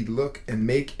really look and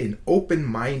make an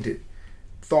open-minded,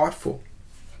 thoughtful,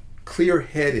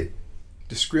 clear-headed,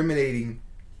 discriminating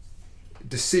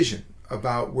decision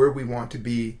about where we want to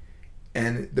be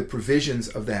and the provisions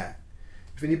of that.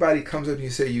 If anybody comes up and you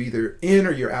say you're either in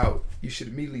or you're out, you should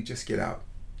immediately just get out.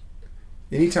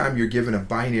 Anytime you're given a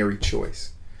binary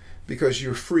choice, because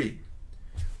you're free.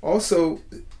 Also,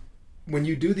 when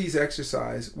you do these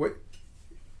exercises,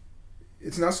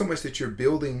 it's not so much that you're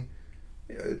building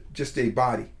just a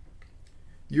body.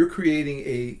 You're creating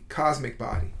a cosmic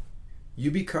body. You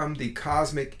become the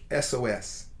cosmic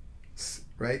SOS,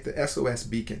 right? The SOS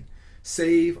beacon.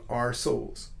 Save our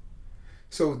souls.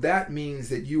 So that means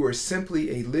that you are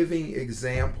simply a living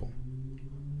example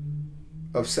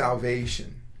of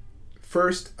salvation.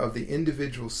 First of the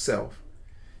individual self,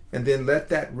 and then let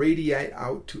that radiate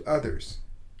out to others.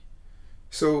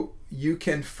 So you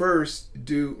can first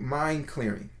do mind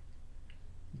clearing,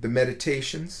 the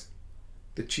meditations,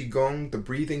 the qigong, the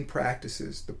breathing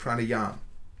practices, the pranayama.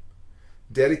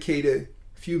 Dedicate a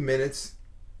few minutes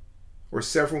or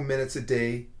several minutes a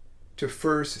day to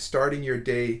first starting your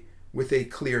day with a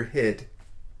clear head.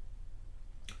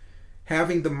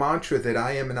 Having the mantra that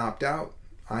I am an opt-out,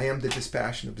 I am the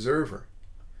dispassionate observer.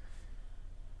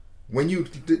 When you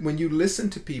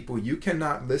listen to people, you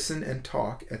cannot listen and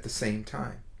talk at the same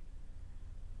time.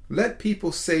 Let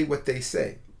people say what they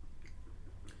say.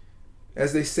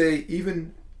 As they say,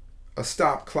 even a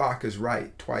stop clock is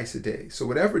right twice a day. So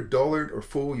whatever dullard or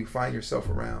fool you find yourself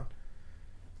around,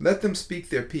 let them speak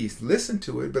their piece. Listen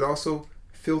to it, but also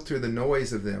filter the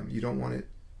noise of them. You don't want to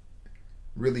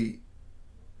really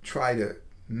try to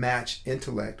match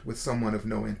intellect with someone of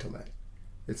no intellect.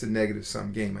 It's a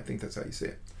negative-sum game. I think that's how you say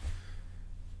it.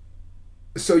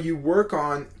 So you work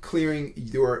on clearing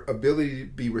your ability to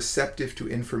be receptive to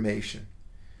information.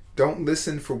 Don't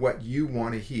listen for what you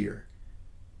want to hear.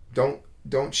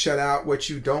 Don't shut out what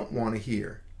you don't want to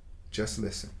hear. Just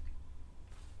listen.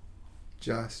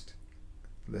 Just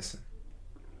listen.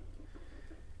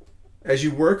 As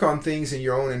you work on things in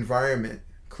your own environment,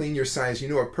 clean your sides. You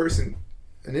know,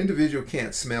 an individual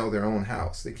can't smell their own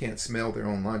house. They can't smell their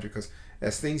own laundry because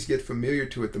as things get familiar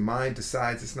to it, the mind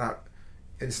decides it's not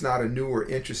a new or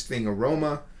interesting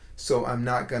aroma, so I'm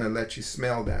not going to let you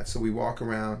smell that. So we walk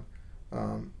around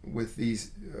with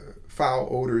these foul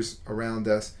odors around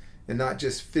us, and not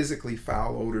just physically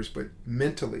foul odors, but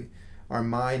mentally. Our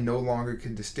mind no longer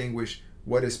can distinguish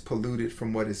what is polluted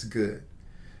from what is good.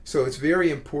 So it's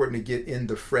very important to get in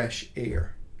the fresh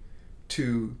air,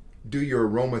 to do your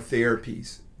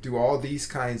aromatherapies, do all these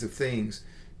kinds of things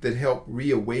that help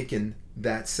reawaken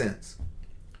that sense.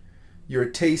 Your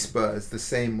taste buds the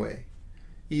same way.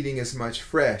 Eating as much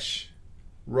fresh,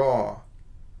 raw,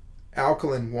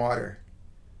 alkaline water.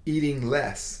 Eating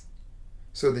less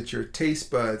so that your taste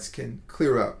buds can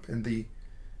clear up and the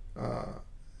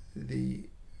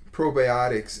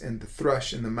probiotics and the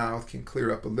thrush in the mouth can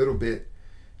clear up a little bit,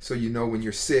 so you know when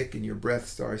you're sick and your breath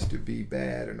starts to be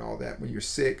bad and all that. When you're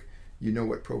sick, you know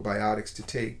what probiotics to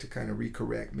take to kind of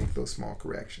recorrect, make those small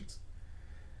corrections.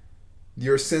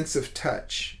 Your sense of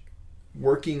touch,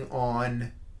 working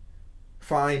on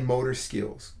fine motor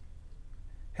skills.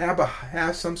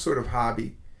 Have some sort of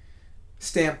hobby,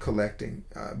 stamp collecting,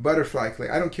 butterfly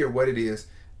collecting, I don't care what it is,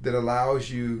 that allows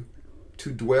you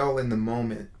to dwell in the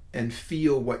moment and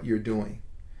feel what you're doing.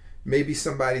 Maybe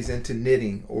somebody's into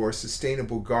knitting or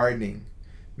sustainable gardening.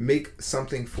 Make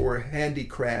something for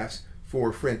handicrafts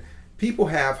for a friend. People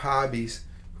have hobbies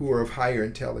who are of higher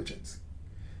intelligence.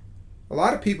 A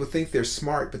lot of people think they're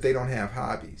smart, but they don't have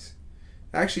hobbies.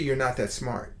 Actually, you're not that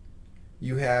smart.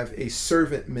 You have a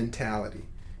servant mentality.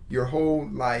 Your whole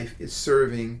life is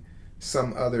serving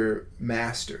some other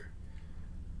master.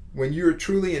 When you're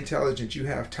truly intelligent, you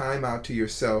have time out to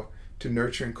yourself to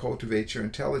nurture and cultivate your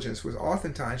intelligence, which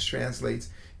oftentimes translates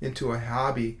into a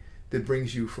hobby that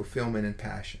brings you fulfillment and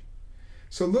passion.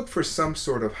 So look for some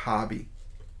sort of hobby,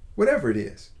 whatever it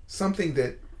is, something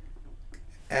that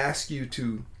asks you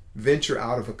to venture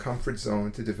out of a comfort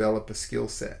zone to develop a skill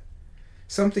set,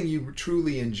 something you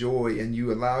truly enjoy, and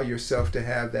you allow yourself to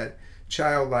have that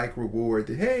childlike reward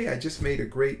that, hey, I just made a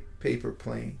great paper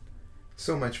plane.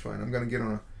 So much fun. I'm going to get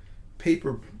on a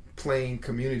paper plane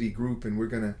community group, and we're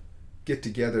going to get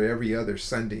together every other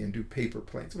Sunday and do paper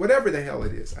planes. Whatever the hell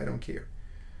it is, I don't care.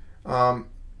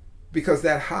 Because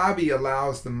that hobby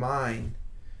allows the mind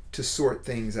to sort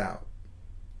things out.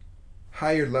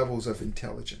 Higher levels of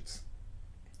intelligence,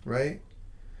 right?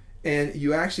 And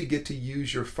you actually get to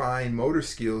use your fine motor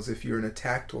skills if you're in a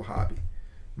tactile hobby,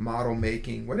 model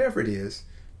making, whatever it is,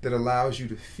 that allows you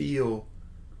to feel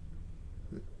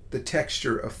the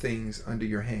texture of things under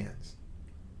your hands.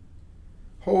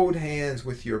 Hold hands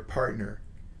with your partner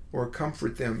or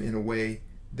comfort them in a way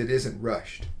that isn't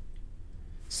rushed.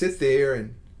 Sit there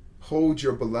and hold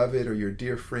your beloved or your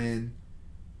dear friend,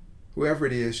 whoever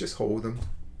it is, just hold them.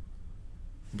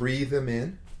 Breathe them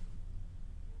in.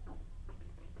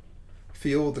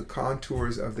 Feel the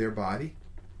contours of their body.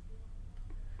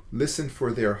 Listen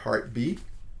for their heartbeat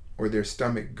or their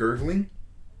stomach gurgling.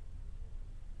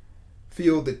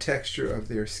 Feel the texture of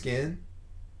their skin.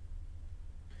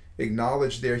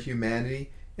 Acknowledge their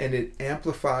humanity, and it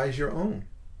amplifies your own.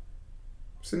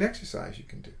 It's an exercise you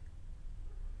can do.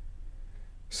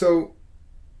 So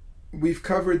we've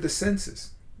covered the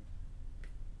senses: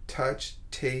 touch,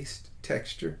 taste,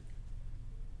 texture.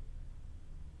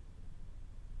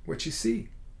 What you see.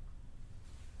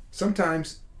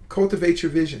 Sometimes cultivate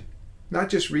your vision. Not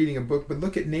just reading a book, but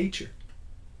look at nature.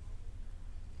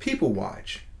 People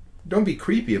watch. Don't be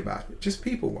creepy about it. Just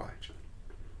people watch.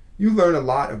 You learn a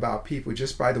lot about people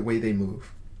just by the way they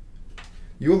move.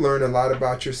 You'll learn a lot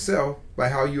about yourself by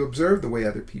how you observe the way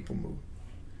other people move.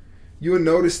 You will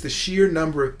notice the sheer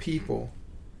number of people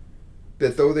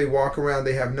that though they walk around,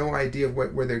 they have no idea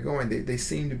where they're going. They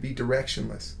seem to be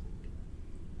directionless.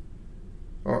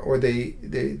 Or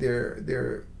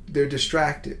they're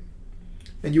distracted.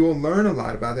 And you will learn a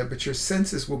lot about that, but your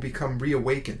senses will become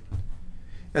reawakened.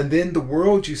 And then the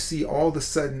world you see all of a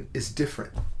sudden is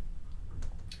different.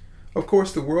 Of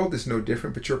course, the world is no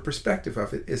different, but your perspective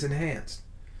of it is enhanced.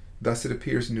 Thus, it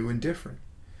appears new and different.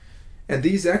 And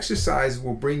these exercises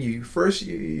will bring you, first,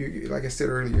 you, like I said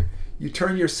earlier, you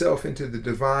turn yourself into the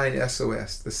divine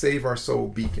SOS, the Save Our Soul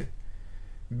beacon.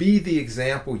 Be the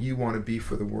example you want to be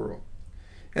for the world.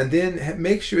 And then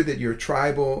make sure that your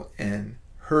tribal and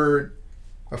herd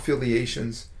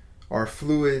affiliations are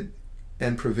fluid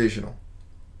and provisional.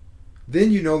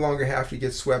 Then you no longer have to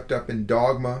get swept up in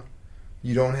dogma.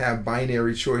 You don't have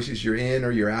binary choices. You're in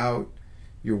or you're out.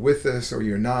 You're with us or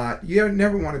you're not. You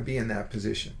never want to be in that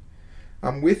position.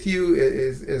 I'm with you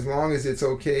as long as it's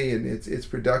okay and it's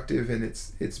productive and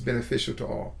it's beneficial to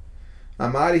all.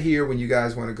 I'm out of here when you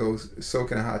guys want to go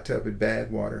soak in a hot tub with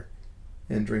bad water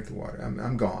and drink the water.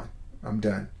 I'm gone. I'm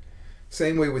done.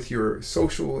 Same way with your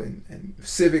social and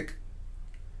civic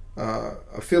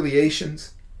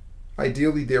affiliations.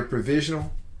 Ideally, they're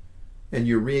provisional, and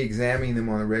you're re-examining them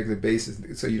on a regular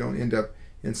basis so you don't end up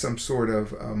in some sort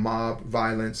of mob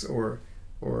violence or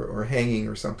hanging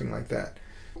or something like that.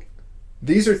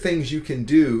 These are things you can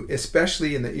do,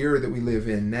 especially in the era that we live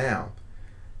in now.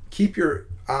 Keep your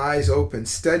eyes open,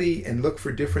 study and look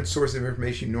for different sources of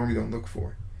information you normally don't look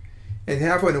for. And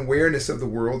have an awareness of the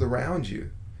world around you.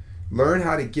 Learn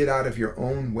how to get out of your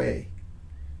own way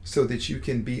so that you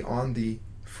can be on the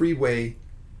freeway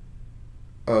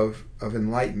of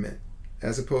enlightenment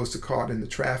as opposed to caught in the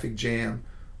traffic jam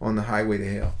on the highway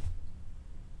to hell.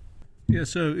 Yeah,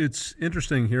 so it's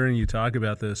interesting hearing you talk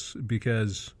about this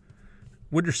because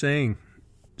what you're saying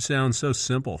sounds so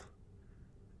simple.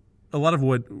 A lot of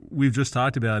what we've just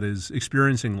talked about is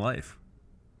experiencing life.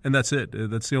 And that's it.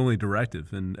 That's the only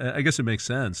directive. And I guess it makes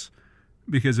sense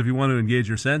because if you want to engage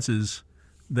your senses,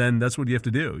 then that's what you have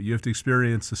to do. You have to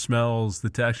experience the smells, the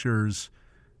textures,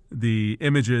 the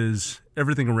images,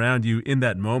 everything around you in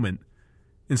that moment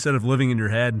instead of living in your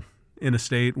head in a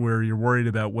state where you're worried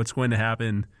about what's going to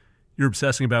happen. You're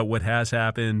obsessing about what has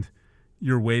happened.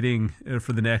 You're waiting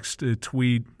for the next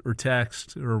tweet or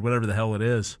text or whatever the hell it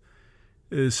is.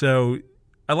 So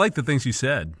I like the things you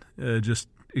said. Just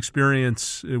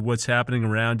experience what's happening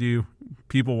around you,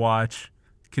 people watch,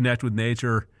 connect with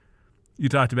nature. You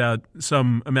talked about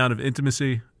some amount of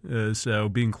intimacy, so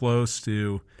being close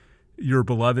to your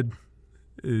beloved,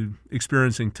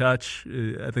 experiencing touch.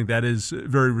 I think that is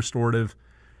very restorative.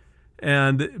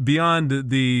 And beyond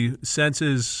the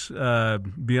senses,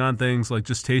 beyond things like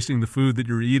just tasting the food that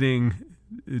you're eating,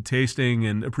 tasting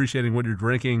and appreciating what you're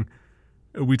drinking,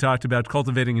 we talked about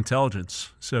cultivating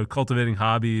intelligence. So cultivating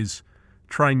hobbies,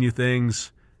 trying new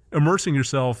things, immersing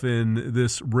yourself in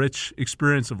this rich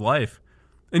experience of life.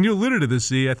 And you alluded to this,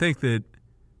 Z. I think that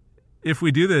if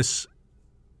we do this,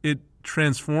 it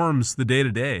transforms the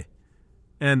day-to-day.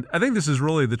 And I think this is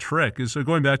really the trick. So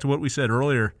going back to what we said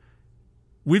earlier,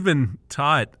 we've been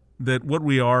taught that what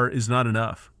we are is not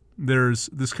enough. There's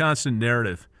this constant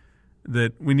narrative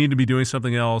that we need to be doing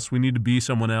something else, we need to be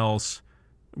someone else,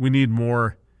 we need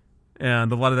more.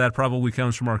 And a lot of that probably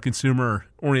comes from our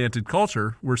consumer-oriented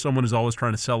culture where someone is always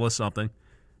trying to sell us something.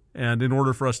 And in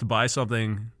order for us to buy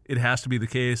something, it has to be the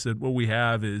case that what we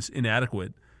have is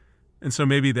inadequate. And so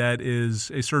maybe that is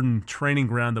a certain training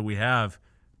ground that we have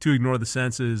to ignore the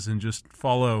senses and just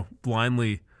follow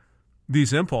blindly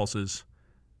these impulses.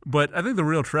 But I think the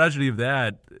real tragedy of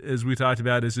that, as we talked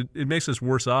about, is it makes us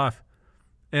worse off.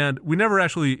 And we never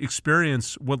actually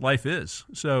experience what life is.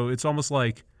 So it's almost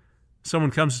like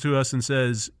someone comes to us and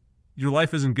says, your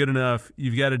life isn't good enough.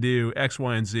 You've got to do X,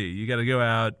 Y, and Z. You got to go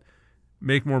out,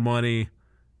 make more money.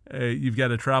 You've got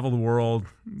to travel the world.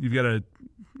 You've got to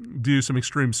do some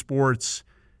extreme sports.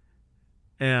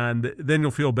 And then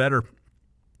you'll feel better.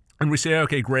 And we say,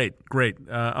 okay, great.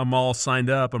 I'm all signed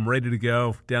up. I'm ready to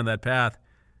go down that path.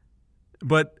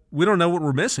 But we don't know what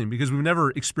we're missing because we've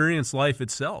never experienced life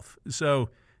itself. So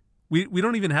we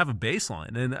don't even have a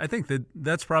baseline. And I think that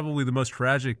that's probably the most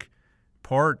tragic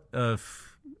part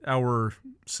of our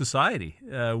society,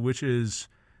 which is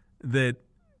that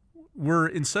we're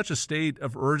in such a state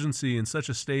of urgency and such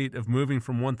a state of moving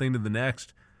from one thing to the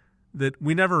next that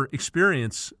we never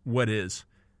experience what is.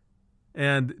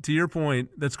 And to your point,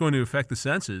 that's going to affect the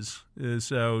senses.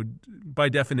 So by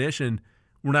definition,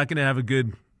 we're not going to have a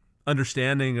good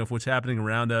understanding of what's happening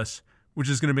around us, which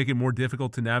is going to make it more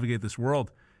difficult to navigate this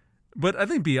world. But I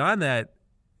think beyond that,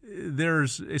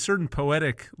 there's a certain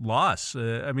poetic loss.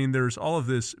 There's all of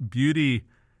this beauty,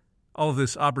 all of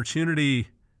this opportunity,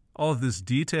 all of this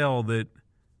detail that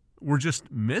we're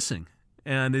just missing.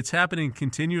 And it's happening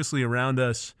continuously around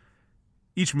us.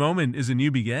 Each moment is a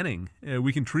new beginning.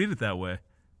 We can treat it that way.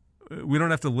 We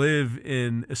don't have to live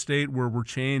in a state where we're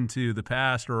chained to the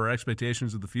past or our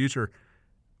expectations of the future.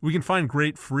 We can find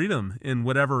great freedom in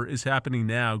whatever is happening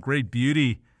now, great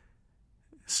beauty,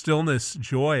 stillness,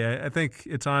 joy. I think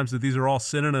at times that these are all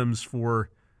synonyms for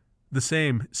the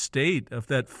same state of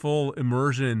that full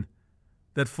immersion,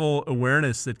 that full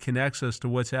awareness that connects us to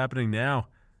what's happening now.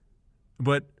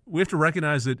 But we have to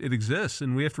recognize that it exists,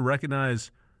 and we have to recognize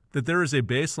that there is a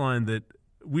baseline that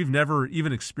we've never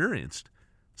even experienced.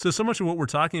 So much of what we're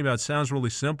talking about sounds really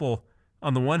simple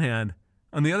on the one hand.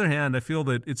 On the other hand, I feel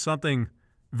that it's something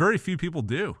very few people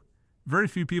do. Very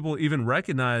few people even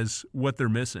recognize what they're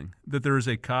missing, that there is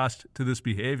a cost to this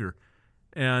behavior.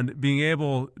 And being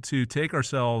able to take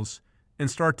ourselves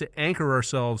and start to anchor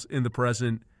ourselves in the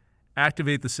present,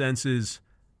 activate the senses,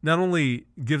 not only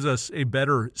gives us a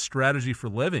better strategy for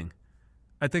living,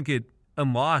 I think it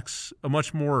unlocks a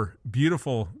much more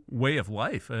beautiful way of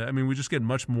life. We just get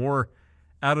much more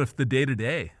out of the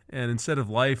day-to-day. And instead of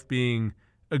life being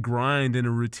a grind and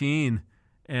a routine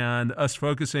and us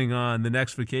focusing on the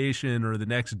next vacation or the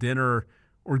next dinner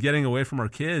or getting away from our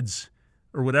kids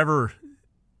or whatever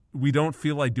we don't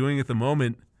feel like doing at the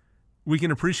moment, we can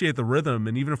appreciate the rhythm.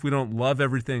 And even if we don't love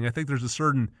everything, I think there's a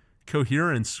certain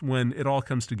coherence when it all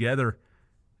comes together.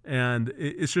 And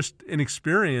it's just an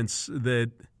experience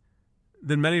that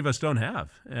many of us don't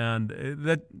have. And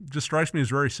that just strikes me as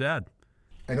very sad.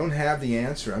 I don't have the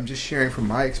answer. I'm just sharing from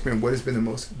my experience what has been the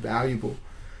most valuable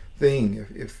thing.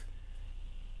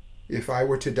 If I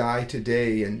were to die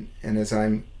today and as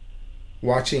I'm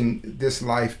watching this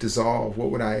life dissolve,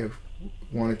 what would I have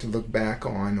wanted to look back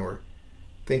on or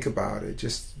think about it?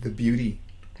 Just the beauty.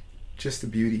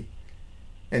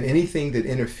 And anything that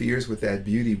interferes with that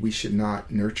beauty, we should not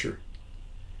nurture.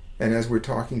 And as we're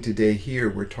talking today here,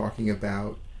 we're talking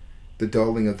about the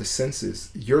dulling of the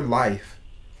senses. Your life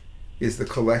is the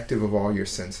collective of all your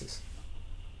senses.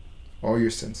 All your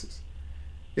senses.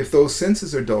 If those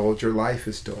senses are dulled, your life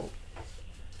is dulled.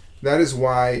 That is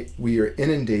why we are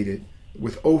inundated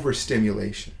with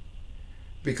overstimulation.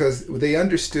 Because they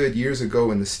understood years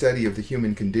ago in the study of the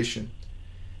human condition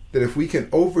that if we can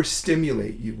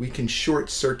overstimulate you, we can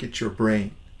short-circuit your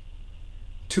brain.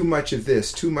 Too much of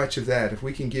this, too much of that. If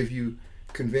we can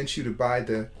convince you to buy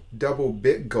the double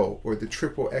bit gulp or the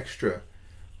triple extra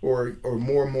or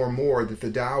more, that the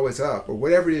Dow is up or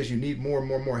whatever it is, you need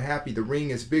more happy, the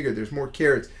ring is bigger, there's more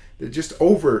carrots. They're just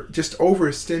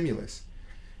over stimulus.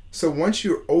 So once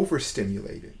you're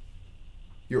overstimulated,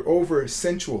 you're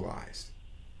over-sensualized,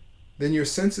 then your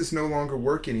senses no longer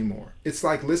work anymore. It's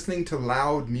like listening to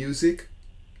loud music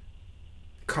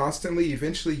constantly.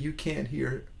 Eventually you can't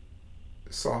hear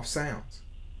soft sounds.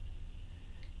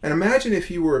 And imagine if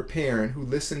you were a parent who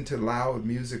listened to loud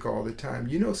music all the time.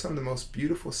 You know, some of the most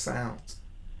beautiful sounds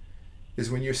is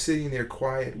when you're sitting there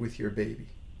quiet with your baby.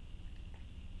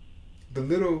 The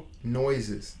little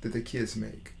noises that the kids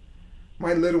make.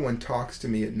 My little one talks to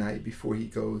me at night before he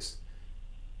goes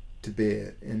to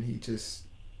bed, and he just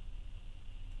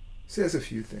says a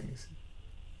few things.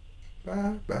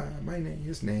 Bye, my name,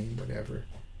 his name, whatever.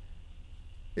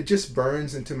 It just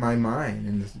burns into my mind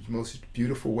in the most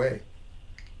beautiful way.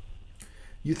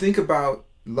 You think about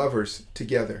lovers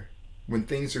together when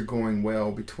things are going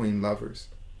well between lovers.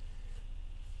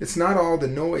 It's not all the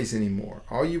noise anymore.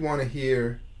 All you want to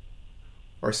hear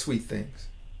are sweet things.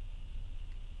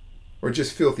 Or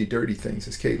just filthy, dirty things,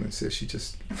 as Caitlin says. She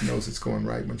just knows it's going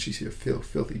right when she hears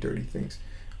filthy, dirty things,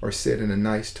 or said in a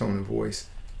nice tone of voice,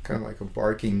 kind of like a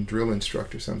barking drill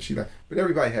instructor or something. But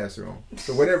everybody has their own.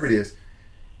 So whatever it is,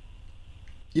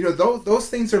 you know, those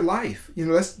things are life. You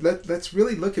know, let's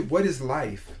really look at what is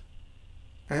life.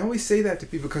 I always say that to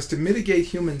people because to mitigate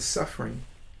human suffering,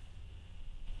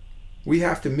 we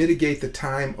have to mitigate the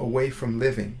time away from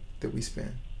living that we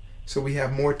spend. So we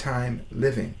have more time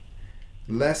living.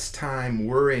 Less time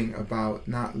worrying about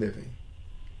not living.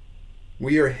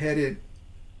 We are headed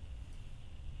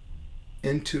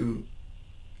into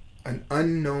an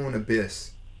unknown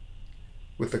abyss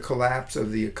with the collapse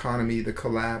of the economy, the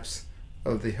collapse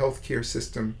of the healthcare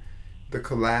system, the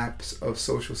collapse of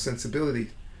social sensibility.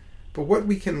 But what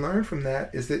we can learn from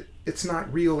that is that it's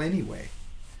not real anyway.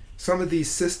 Some of these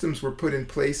systems were put in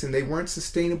place and they weren't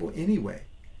sustainable anyway.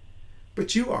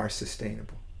 But you are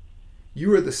sustainable.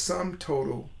 You are the sum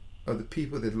total of the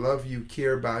people that love you,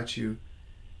 care about you,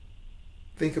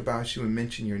 think about you, and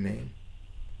mention your name.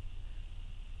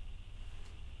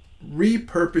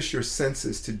 Repurpose your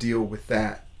senses to deal with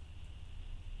that,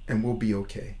 and we'll be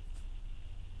okay.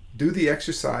 Do the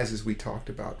exercises we talked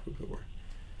about before.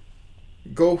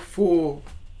 Go full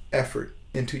effort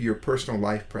into your personal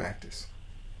life practice.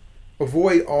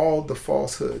 Avoid all the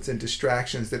falsehoods and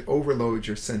distractions that overload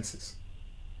your senses.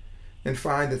 And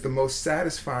find that the most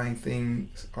satisfying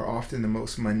things are often the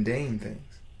most mundane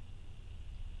things.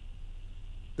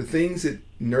 The things that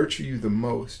nurture you the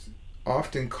most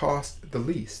often cost the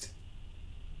least.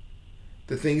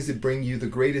 The things that bring you the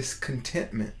greatest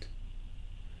contentment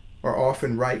are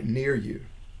often right near you.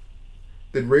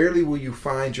 That rarely will you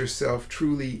find yourself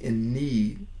truly in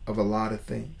need of a lot of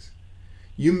things.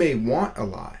 You may want a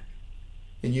lot,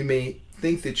 and you may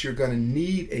think that you're going to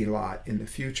need a lot in the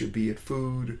future, be it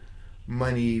food,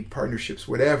 money, partnerships,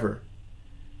 whatever.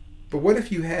 But what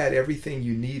if you had everything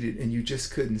you needed and you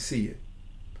just couldn't see it?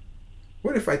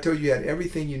 What if I told you had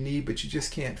everything you need but you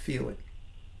just can't feel it?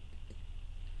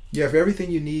 You have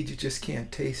everything you need, you just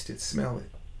can't taste it, smell it,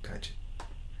 touch it,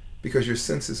 because your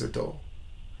senses are dull.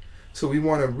 So we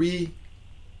want to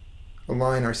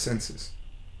realign our senses.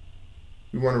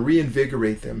 We want to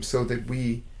reinvigorate them so that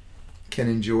we can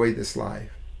enjoy this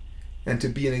life and to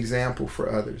be an example for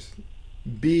others.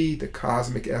 Be the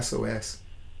cosmic SOS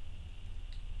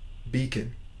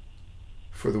beacon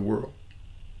for the world.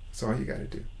 That's all you got to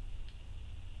do.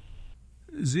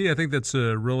 Z, I think that's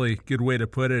a really good way to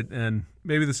put it, and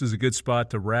maybe this is a good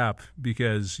spot to wrap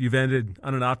because you've ended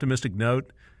on an optimistic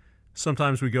note.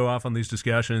 Sometimes we go off on these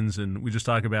discussions and we just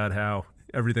talk about how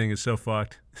everything is so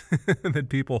fucked that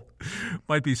people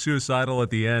might be suicidal at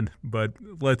the end, but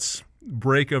let's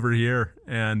break over here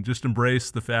and just embrace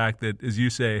the fact that, as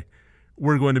you say,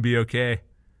 we're going to be okay.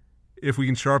 If we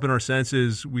can sharpen our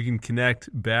senses, we can connect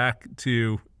back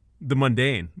to the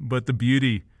mundane, but the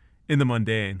beauty in the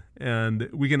mundane. And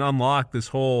we can unlock this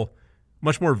whole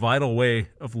much more vital way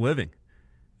of living.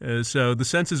 So the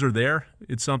senses are there.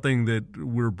 It's something that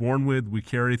we're born with, we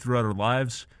carry throughout our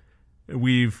lives.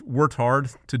 We've worked hard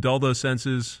to dull those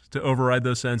senses, to override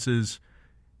those senses.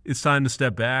 It's time to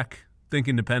step back, think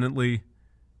independently,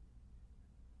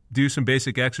 do some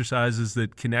basic exercises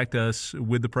that connect us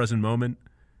with the present moment,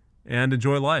 and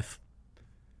enjoy life.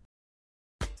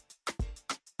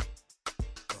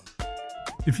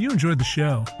 If you enjoyed the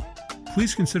show,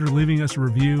 please consider leaving us a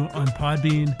review on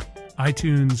Podbean,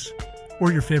 iTunes,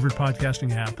 or your favorite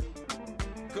podcasting app.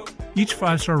 Each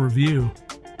 5-star review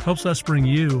helps us bring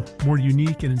you more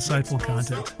unique and insightful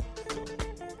content.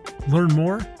 Learn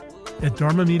more at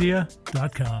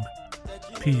dharmamedia.com.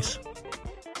 Peace.